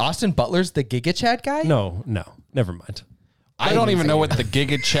 Austin Butler's the Giga Chad guy? No, never mind. I don't even know what the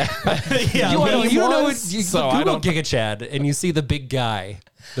Giga Chad. Yeah, You don't know what was, you so I Google don't- Giga Chad and you see the big guy,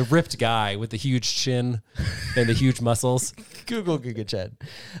 the ripped guy with the huge chin and the huge muscles. Google Giga Chad.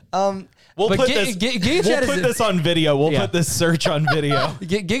 we'll But put Giga this. Chad We'll is put this on video. We'll Yeah. put this search on video.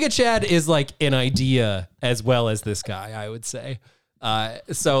 Giga Chad is like an idea as well as this guy, I would say.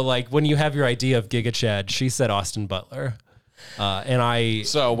 So like when you have your idea of Giga Chad, she said Austin Butler, and I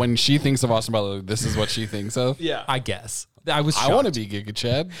So when she thinks of Austin Butler, this is what she thinks of. Yeah. I guess I was. I shocked. want to be Giga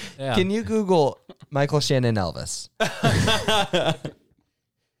Chad. Yeah. Can you Google Michael Shannon Elvis?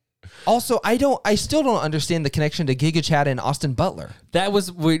 Also, I still don't understand the connection to Giga Chad and Austin Butler. That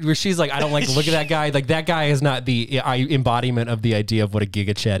was where she's like, I don't like to look at that guy. Like that guy is not the embodiment of the idea of what a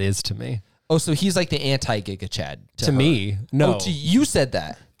Giga Chad is to me. Oh, so he's like the anti Giga Chad To her. me, no. Oh, to you said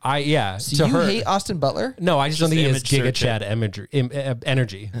that. So So you her. hate Austin Butler? No, I just don't Just think he has image Giga search Chad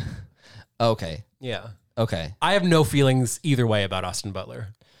energy. Okay. Yeah. Okay. I have no feelings either way about Austin Butler.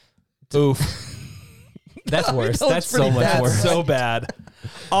 Oof. That's worse. know, That's it's so pretty much bad. worse. So bad.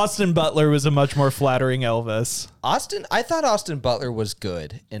 Austin Butler was a much more flattering Elvis. I thought Austin Butler was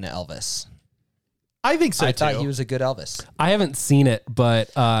good in Elvis. I think so I too. thought he was a good Elvis. I haven't seen it,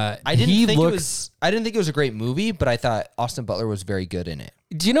 but I didn't he think looks. I didn't think it was a great movie, but I thought Austin Butler was very good in it.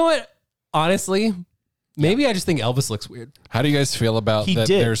 Do you know what? Honestly, maybe I just think Elvis looks weird. How do you guys feel about He that?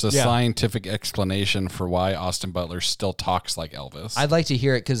 did, There's a yeah. scientific explanation for why Austin Butler still talks like Elvis. I'd like to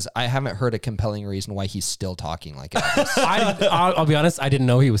hear it because I haven't heard a compelling reason why he's still talking like Elvis. I'll be honest. I didn't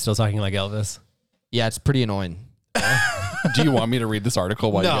know he was still talking like Elvis. Yeah, it's pretty annoying. Do you want me to read this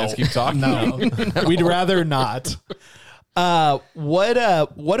article while No. you guys keep talking? No, we'd rather not.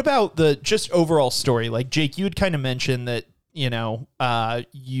 What about the just overall story? Like Jake, you had kind of mentioned that I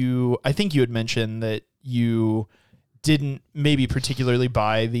think you had mentioned that you didn't maybe particularly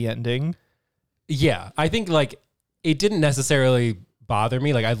buy the ending. Yeah, I think like it didn't necessarily bother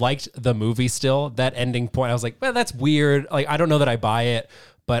me. Like I liked the movie still. That ending point, I was like, well, that's weird. Like I don't know that I buy it,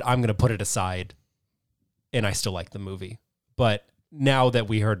 but I'm gonna put it aside. And I still like the movie. But now that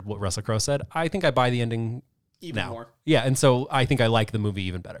we heard what Russell Crowe said, I think I buy the ending Even now. more. Yeah, and so I think I like the movie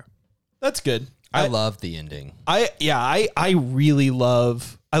even better. That's good. I love the ending. I really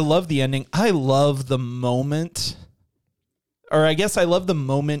love the ending. I love the moment, or I guess I love the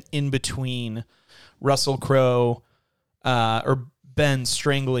moment in between Russell Crowe or Ben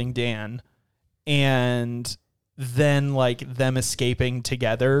strangling Dan and then like them escaping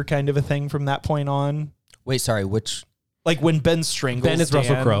together kind of a thing from that point on. Wait, sorry, which? Like when Ben strangles Ben is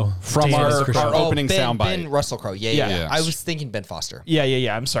Russell Dan- Crowe. From Dan is our Christian. opening Ben soundbite. Russell Crowe. Yeah. Yeah. I was thinking Ben Foster.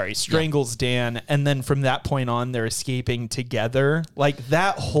 Yeah. I'm sorry. Strangles Dan. And then from that point on, they're escaping together. Like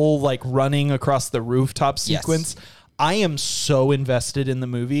that whole like running across the rooftop Yes. sequence. I am so invested in the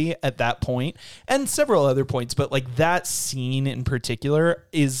movie at that point and several other points. But like that scene in particular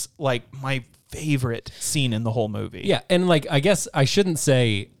is like my favorite scene in the whole movie. Yeah, and like I guess I shouldn't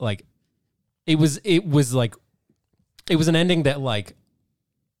say like it was an ending that like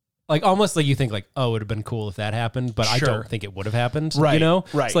Like almost like you think like, oh, it would have been cool if that happened, but I Sure. don't think it would have happened. Right, You know?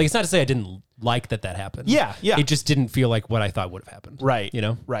 right. So like it's not to say I didn't like that happened. Yeah, yeah. It just didn't feel like what I thought would have happened. Right. You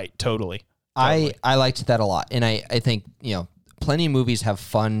know? Right. Totally. I liked that a lot. And I think, plenty of movies have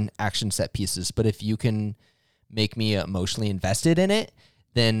fun action set pieces, but if you can make me emotionally invested in it,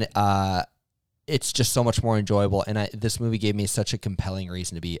 then it's just so much more enjoyable. And this movie gave me such a compelling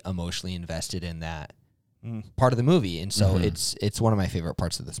reason to be emotionally invested in that part of the movie. And so it's one of my favorite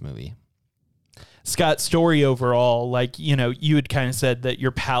parts of this movie. Scott, story overall, like, you had kind of said that your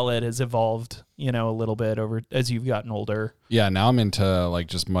palate has evolved, a little bit over as you've gotten older. Yeah, now I'm into like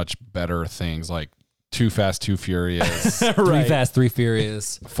just much better things like Too Fast, Too Furious, 3 Fast, 3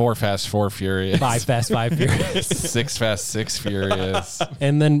 Furious, 4 Fast, 4 Furious, 5 Fast, 5 Furious, 6 Fast, 6 Furious,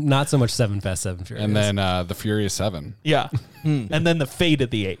 and then not so much 7 Fast, 7 Furious. and then the Furious 7. Yeah. And then the Fate of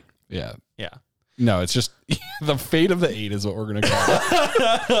the Eight. Yeah. Yeah. No, it's just the Fate of the 8 is what we're going to call it.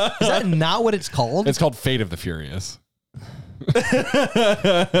 Is that not what it's called? It's called Fate of the Furious.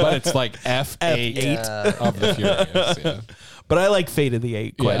 But it's like F8 of the Furious. Yeah. But I like Fate of the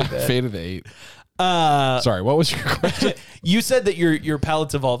Eight quite a bit. Fate of the 8. Sorry, what was your question? You said that your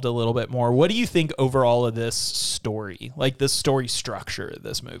palate's evolved a little bit more. What do you think overall of this story? Like the story structure of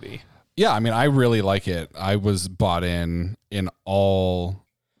this movie? Yeah, I mean, I really like it. I was bought in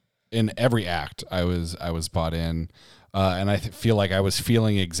every act. I was bought in, and I feel like I was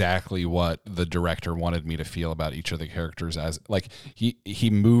feeling exactly what the director wanted me to feel about each of the characters. As like he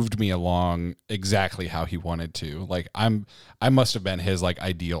moved me along exactly how he wanted to. Like I must have been his like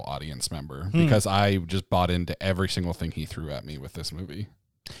ideal audience member because I just bought into every single thing he threw at me with this movie.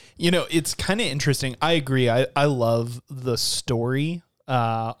 It's kind of interesting. I agree. I love the story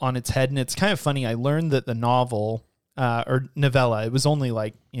on its head, and it's kind of funny. I learned that the novel or novella, it was only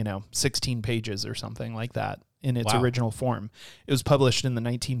like 16 pages or something like that in its original form. It was published in the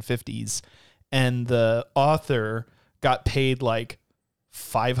 1950s, and the author got paid like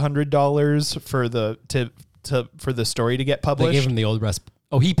 $500 for the story to get published. They gave him the old West.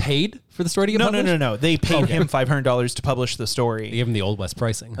 Oh, he paid for the story to get published? No. They paid him $500 to publish the story. They gave him the old West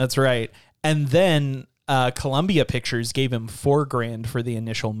pricing. That's right. And then Columbia Pictures gave him $4,000 for the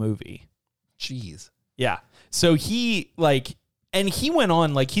initial movie. Jeez. Yeah. So he he went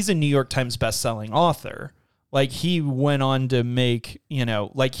on, like, he's a New York Times bestselling author. Like, he went on to make,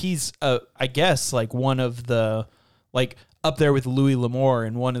 he's, I guess, like, one of the, like, up there with Louis L'Amour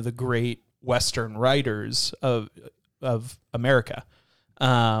and one of the great Western writers of America.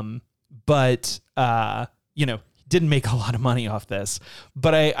 But didn't make a lot of money off this.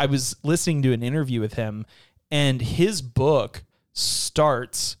 But I was listening to an interview with him, and his book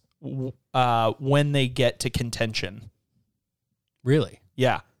starts when they get to contention. Really?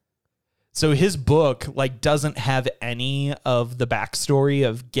 Yeah. So his book doesn't have any of the backstory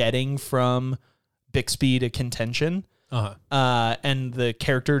of getting from Bixby to contention, and the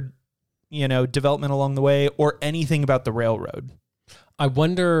character, development along the way, or anything about the railroad. I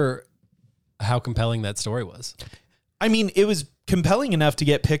wonder how compelling that story was. I mean, it was compelling enough to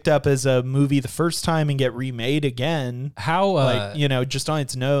get picked up as a movie the first time and get remade again. How, just on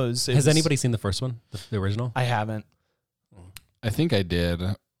its nose. Has anybody seen the first one, the original? I haven't. I think I did,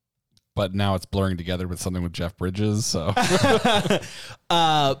 but now it's blurring together with something with Jeff Bridges. So, yeah,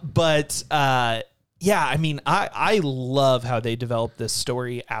 I mean, I love how they developed this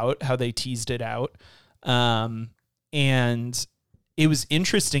story out, how they teased it out. And it was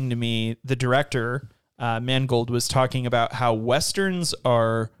interesting to me, the director, Mangold, was talking about how Westerns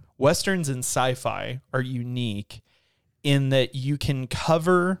and sci-fi are unique in that you can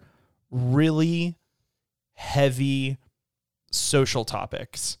cover really heavy social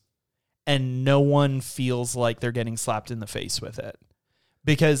topics and no one feels like they're getting slapped in the face with it.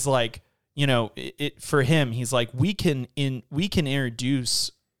 Because for him, he's like, we can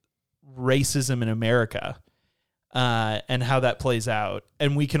introduce racism in America and how that plays out.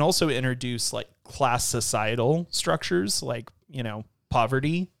 And we can also introduce class societal structures,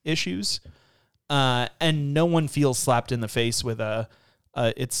 poverty issues. And no one feels slapped in the face with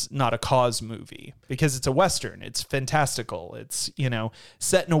it's not a cause movie because it's a Western. It's fantastical. It's,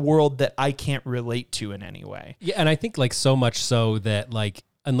 set in a world that I can't relate to in any way. Yeah. And I think so much so that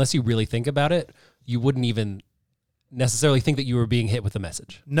unless you really think about it, you wouldn't even necessarily think that you were being hit with a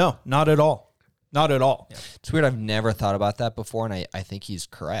message. No, not at all. Not at all. Yeah. It's weird. I've never thought about that before, and I think he's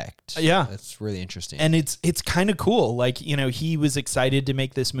correct. Yeah. That's really interesting. And it's kind of cool. He was excited to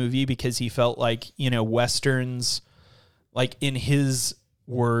make this movie because he felt Westerns, in his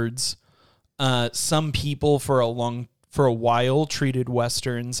words, some people for for a while treated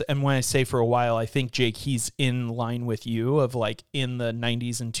Westerns, and when I say for a while, I think, Jake, he's in line with you of like in the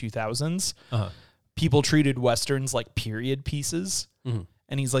 90s and 2000s. People treated Westerns like period pieces.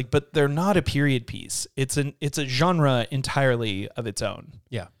 And he's like, but they're not a period piece. It's a genre entirely of its own.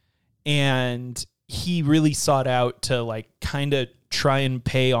 Yeah. And he really sought out to like kind of try and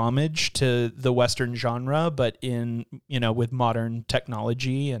pay homage to the Western genre, but in, with modern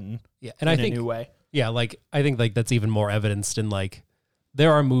technology and I in think a new way. Yeah, like I think like that's even more evidenced in like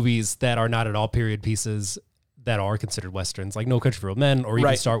there are movies that are not at all period pieces that are considered Westerns, like No Country for Old Men or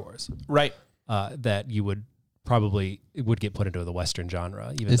even Star Wars. Right. That you would probably would get put into the Western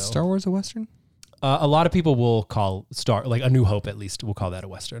genre. Even Is though Star Wars a Western? a lot of people will call like A New Hope, at least, will call that a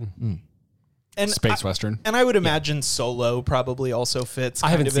Western. And Space Western. And I would imagine Solo probably also fits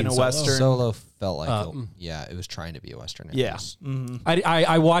kind of in a Western. Solo felt like it was trying to be a Western. Yeah.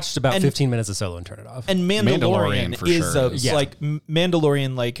 I watched about 15 minutes of Solo and turned it off. And Mandalorian for is sure. like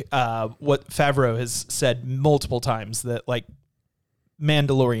Mandalorian, like what Favreau has said multiple times, that like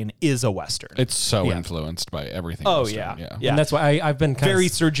Mandalorian is a Western. It's so influenced by everything. Oh, Western. yeah. And that's why I've been kind very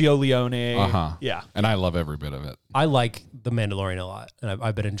of Sergio Leone. Yeah. And I love every bit of it. I like The Mandalorian a lot, and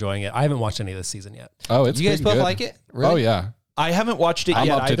I've been enjoying it. I haven't watched any of this season yet. Oh, it's You guys pretty both good. like it? Really? Oh, yeah. I haven't watched it I'm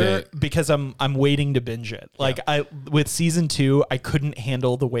yet up to either date. because I'm waiting to binge it. Like with season 2, I couldn't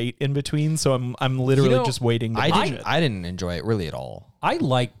handle the wait in between, so I'm literally just waiting to binge it. I didn't enjoy it really at all. I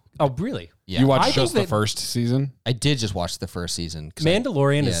like. Oh, really? Yeah. You watched I just think the first season? I did just watch the first season.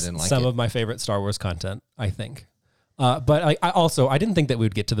 Mandalorian I is didn't like some it. of my favorite Star Wars content, I think. But I didn't think that we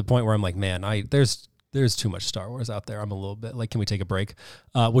would get to the point where I'm like, man, there's too much Star Wars out there. I'm a little bit like, can we take a break?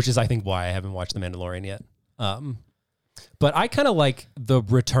 Which is, I think, why I haven't watched The Mandalorian yet. But I kind of like the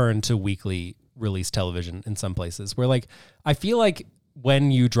return to weekly release television in some places where, like, I feel like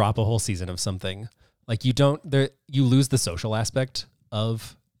when you drop a whole season of something, like you lose the social aspect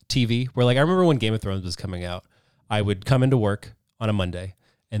of TV. Where, like, I remember when Game of Thrones was coming out, I would come into work on a Monday,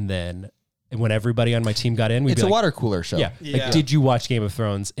 and then when everybody on my team got in, we'd It's be a like, water cooler show. yeah. Like, did you watch Game of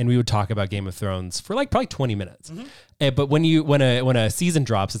Thrones? And we would talk about Game of Thrones for like probably 20 minutes. But when a season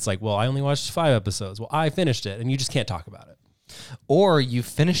drops, it's like, well, I only watched 5 episodes. Well, I finished it, and you just can't talk about it. Or you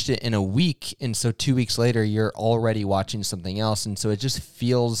finished it in a week, and so 2 weeks later, you're already watching something else, and so it just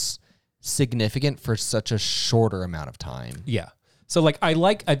feels significant for such a shorter amount of time. Yeah. So like I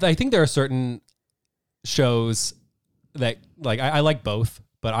think there are certain shows that like I like both,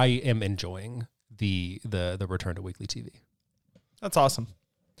 but I am enjoying the return to weekly TV. That's awesome.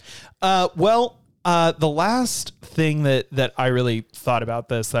 The last thing that I really thought about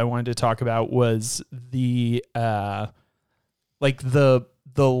this that I wanted to talk about was the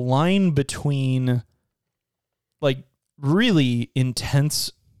line between like really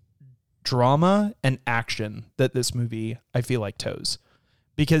intense drama and action that this movie, I feel like, toes.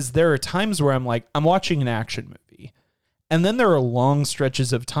 Because there are times where I'm like, I'm watching an action movie. And then there are long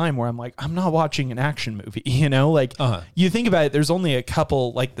stretches of time where I'm like, I'm not watching an action movie, Like, you think about it, there's only a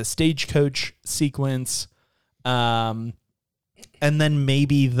couple, like the stagecoach sequence, and then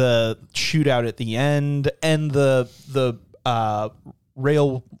maybe the shootout at the end, and the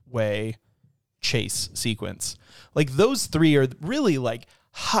railway chase sequence. Like, those 3 are really, like,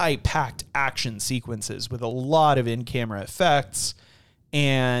 high-packed action sequences with a lot of in-camera effects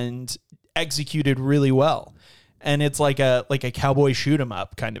and executed really well. And it's like a cowboy shoot 'em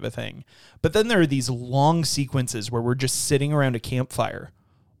up kind of a thing. But then there are these long sequences where we're just sitting around a campfire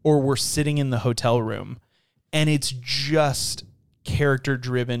or we're sitting in the hotel room, and it's just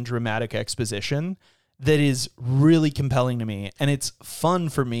character-driven dramatic exposition that is really compelling to me. And it's fun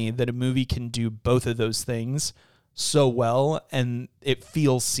for me that a movie can do both of those things so well, and it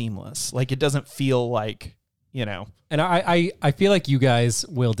feels seamless. Like, it doesn't feel like, And I feel like you guys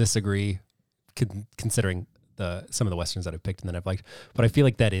will disagree, considering some of the Westerns that I've picked and that I've liked, but I feel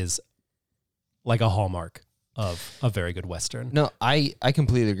like that is like a hallmark of a very good Western. No, I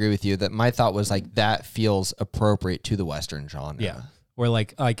completely agree with you that my thought was like that feels appropriate to the Western genre. Yeah. Where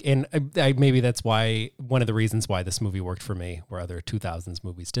and maybe that's why one of the reasons why this movie worked for me, where other 2000s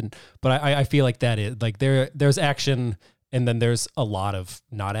movies didn't. But I feel like that is like there's action, and then there's a lot of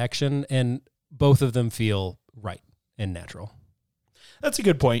not action, and both of them feel right and natural. That's a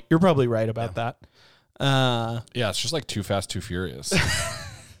good point. You're probably right about that. Yeah, it's just like Too Fast, Too Furious.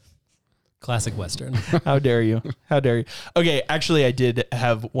 Classic Western. How dare you? How dare you? Okay, actually, I did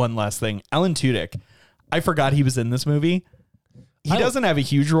have one last thing. Alan Tudyk. I forgot he was in this movie. He doesn't have a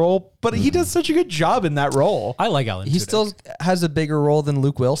huge role, but he does such a good job in that role. I like Alan Tudyk. He still has a bigger role than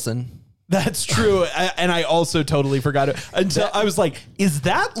Luke Wilson. That's true. And I also totally forgot it until I was like, is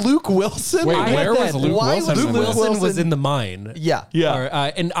that Luke Wilson? Wait, I had where was that. Luke Why Wilson? was Luke in this? Wilson was in the mine. Yeah. Yeah. Or,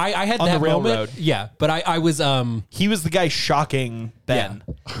 and I had On that the railroad. moment. Yeah, but I was He was the guy shocking Ben.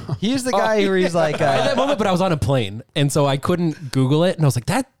 He's the guy where he's like, I had that moment, but I was on a plane, and so I couldn't Google it, and I was like,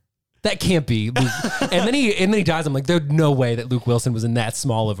 that can't be Luke. and then he dies. I'm like, there's no way that Luke Wilson was in that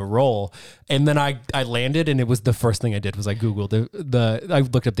small of a role. And then I landed, and it was the first thing I did was I Googled I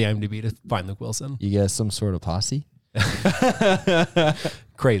looked up the IMDb to find Luke Wilson. you guys some sort of posse?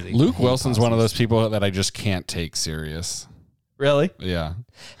 Crazy. Luke Wilson's one of those people that I just can't take serious. Really? Yeah.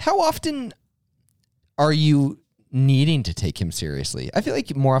 How often are you needing to take him seriously? I feel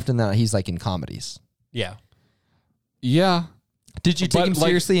like more often than not, he's like in comedies. Yeah. Yeah. Did you take But, him like-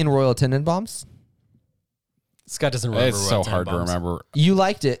 seriously in Royal Tenenbaums? Scott doesn't remember. It's so Royal hard to Tenenbaums. remember. You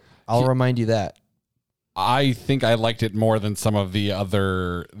liked it. I'll remind you that. I think I liked it more than some of the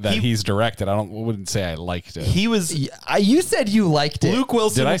other that he's directed. wouldn't say I liked it. He was You said you liked it. Luke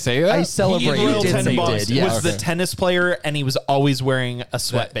Wilson. Did I say that? I celebrate in you Royal did say you Tenenbaums did. Yeah. was the tennis player, and he was always wearing a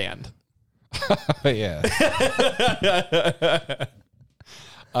sweatband. Yeah.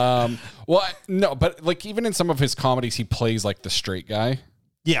 Well, no, but like even in some of his comedies, he plays like the straight guy,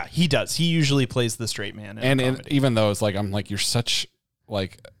 Yeah, he does. He usually plays the straight man. In and comedy. even those, like, I'm like, you're such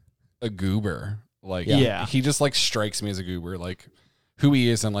like a goober. Like, Yeah. he just like strikes me as a goober, like who he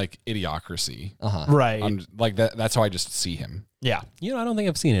is in like Idiocracy. right. I'm like that. That's how I just see him. Yeah. You know, I don't think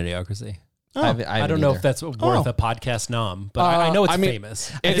I've seen Idiocracy. I I don't know if that's worth a podcast nom, but I know it's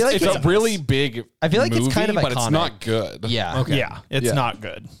famous. It's, feel like it's it's a really big. I feel like it's movie, kind of but it's iconic. not good. Yeah. Okay. Yeah. It's Yeah. not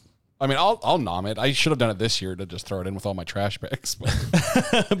good. I mean, I'll nom it. I should have done it this year to just throw it in with all my trash picks.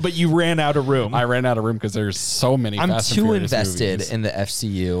 But But you ran out of room. I ran out of room because there's so many. I'm Fast and too Furious invested movies. in the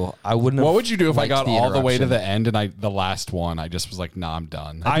FCU. I wouldn't have. What would you do if I liked got all the way to interruption. the end and the last one, I just was like, nah, I'm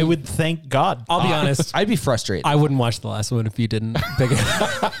done. I would thank God. I'll be honest. I'd be frustrated. I wouldn't watch the last one if you didn't pick it.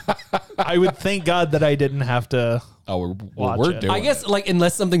 I would thank God that I didn't have to. Oh, Watch we're it. doing I guess it. like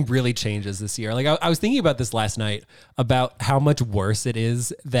unless something really changes this year. Like I was thinking about this last night about how much worse it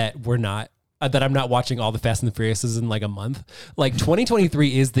is that we're not that I'm not watching all the Fast and the Furiouses in like a month. Like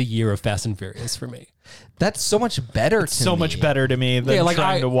 2023 is the year of Fast and Furious for me. That's so much better. To So me. much better to me than Yeah, like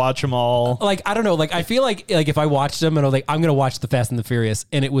trying to watch them all. Like I don't know. Like I feel like if I watched them and I was like I'm gonna watch the Fast and the Furious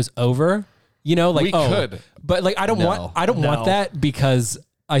and it was over, you know, like We could. but like I don't No. want that because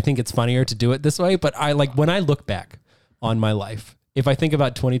I think it's funnier to do it this way. But I like when I look back on my life, if I think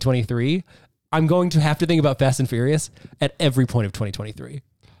about 2023, I'm going to have to think about Fast and Furious at every point of 2023.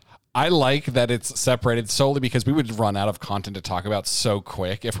 I like that it's separated solely because we would run out of content to talk about so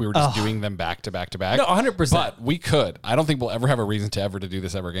quick if we were just doing them back to back to back. No, 100%. But we could. I don't think we'll ever have a reason to do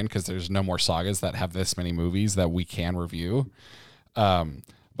this ever again because there's no more sagas that have this many movies that we can review. But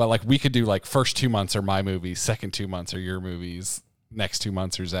like we could do like first 2 months are my movies, second 2 months are your movies, next 2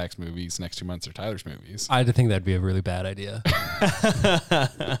 months are Zach's movies, next 2 months are Tyler's movies. I think that'd be a really bad idea.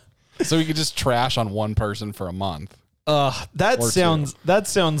 So we could just trash on one person for a month. That Or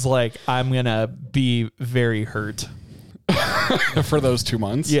sounds like I'm gonna be very hurt. For those 2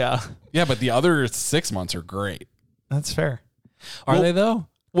 months. Yeah, Yeah, but the other 6 months are great. that's fair. Are they though?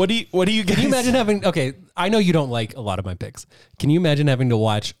 What do you guys? Can you imagine having? Okay, I know you don't like a lot of my picks. Can you imagine having to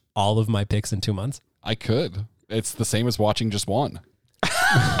watch all of my picks in 2 months? I could. It's the same as watching just one.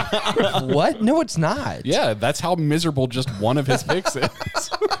 What? No, it's not. Yeah, that's how miserable just one of his picks is.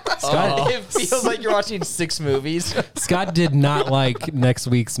 It feels like you're watching 6 movies. Scott did not like next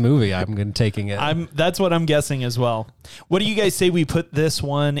week's movie. I'm taking it. That's what I'm guessing as well. What do you guys say we put this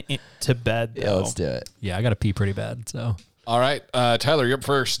one to bed? Yeah, let's do it. Yeah, I got to pee pretty bad. So All right, Tyler, you're up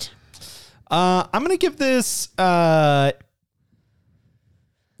first. I'm gonna give this a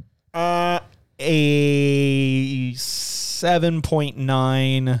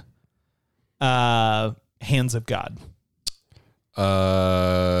 7.9 Hands of God.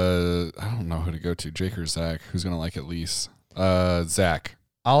 I don't know who to go to, Jake or Zach. Who's gonna like it least? Zach.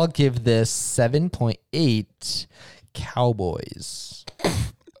 I'll give this 7.8 Cowboys.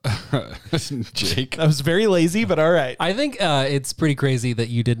 Jake. That was very lazy, but all right. I think it's pretty crazy that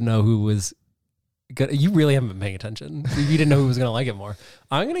you didn't know who was. You really haven't been paying attention. You didn't know who was going to like it more.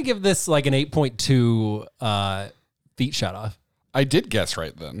 I'm going to give this like an 8.2 feet shot off. I did guess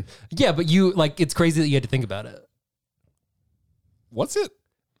right then. Yeah, but you like it's crazy that you had to think about it. What's it?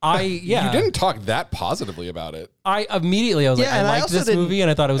 You didn't talk that positively about it. I immediately I was Yeah, like, I and I liked also this didn't- movie,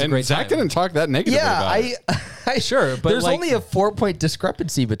 and I thought it was a And great Zach time. didn't talk that negatively about it. Sure, but there's like- only a 4-point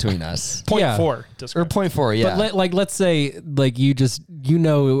discrepancy between us. Point Yeah. four. Or 0.4, yeah. But let's say like you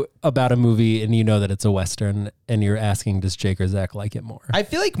know about a movie and you know that it's a Western, and you're asking, does Jake or Zach like it more? I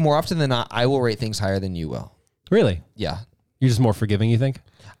feel like more often than not, I will rate things higher than you will. Really? Yeah. You're just more forgiving, you think?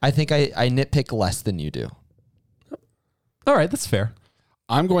 I think I nitpick less than you do. All right, that's fair.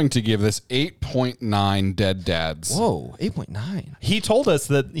 I'm going to give this 8.9 dead dads. Whoa, 8.9. He told us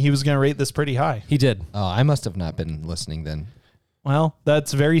that he was going to rate this pretty high. He did. Oh, I must have not been listening then. Well,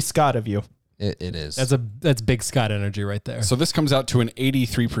 that's very Scott of you. It is. That's big Scott energy right there. So this comes out to an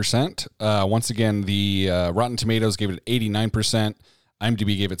 83%. Once again, the Rotten Tomatoes gave it 89%.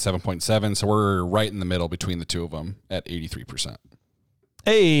 IMDb gave it 7.7. So we're right in the middle between the two of them at 83%.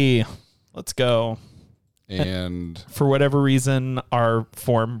 Hey, let's go. And For whatever reason, our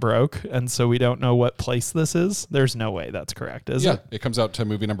form broke, and so we don't know what place this is. There's no way that's correct, is yeah, it? it comes out to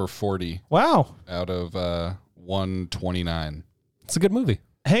movie number 40 Wow. out of 129. It's a good movie.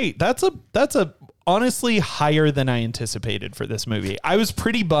 Hey, that's a honestly higher than I anticipated for this movie. I was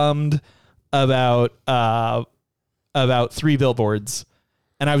pretty bummed about 3 Billboards,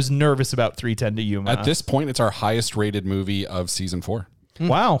 and I was nervous about 310 to Yuma. At this point, it's our highest rated movie of season 4.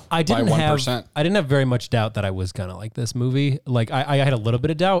 Wow. I didn't By have 1%. I didn't have very much doubt that I was gonna like this movie. Like I had a little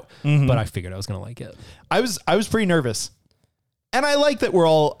bit of doubt, but I figured I was gonna like it. I was pretty nervous. And I like that we're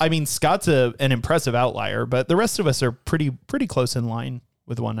all, I mean, Scott's an impressive outlier, but the rest of us are pretty close in line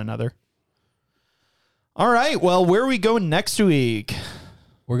with one another. All right. Well, where are we going next week?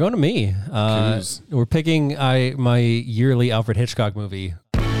 We're going to me. Coos. We're picking my yearly Alfred Hitchcock movie.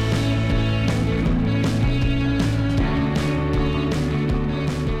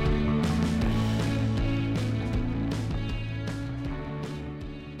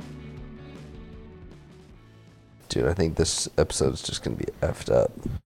 Dude, I think this episode is just going to be effed up.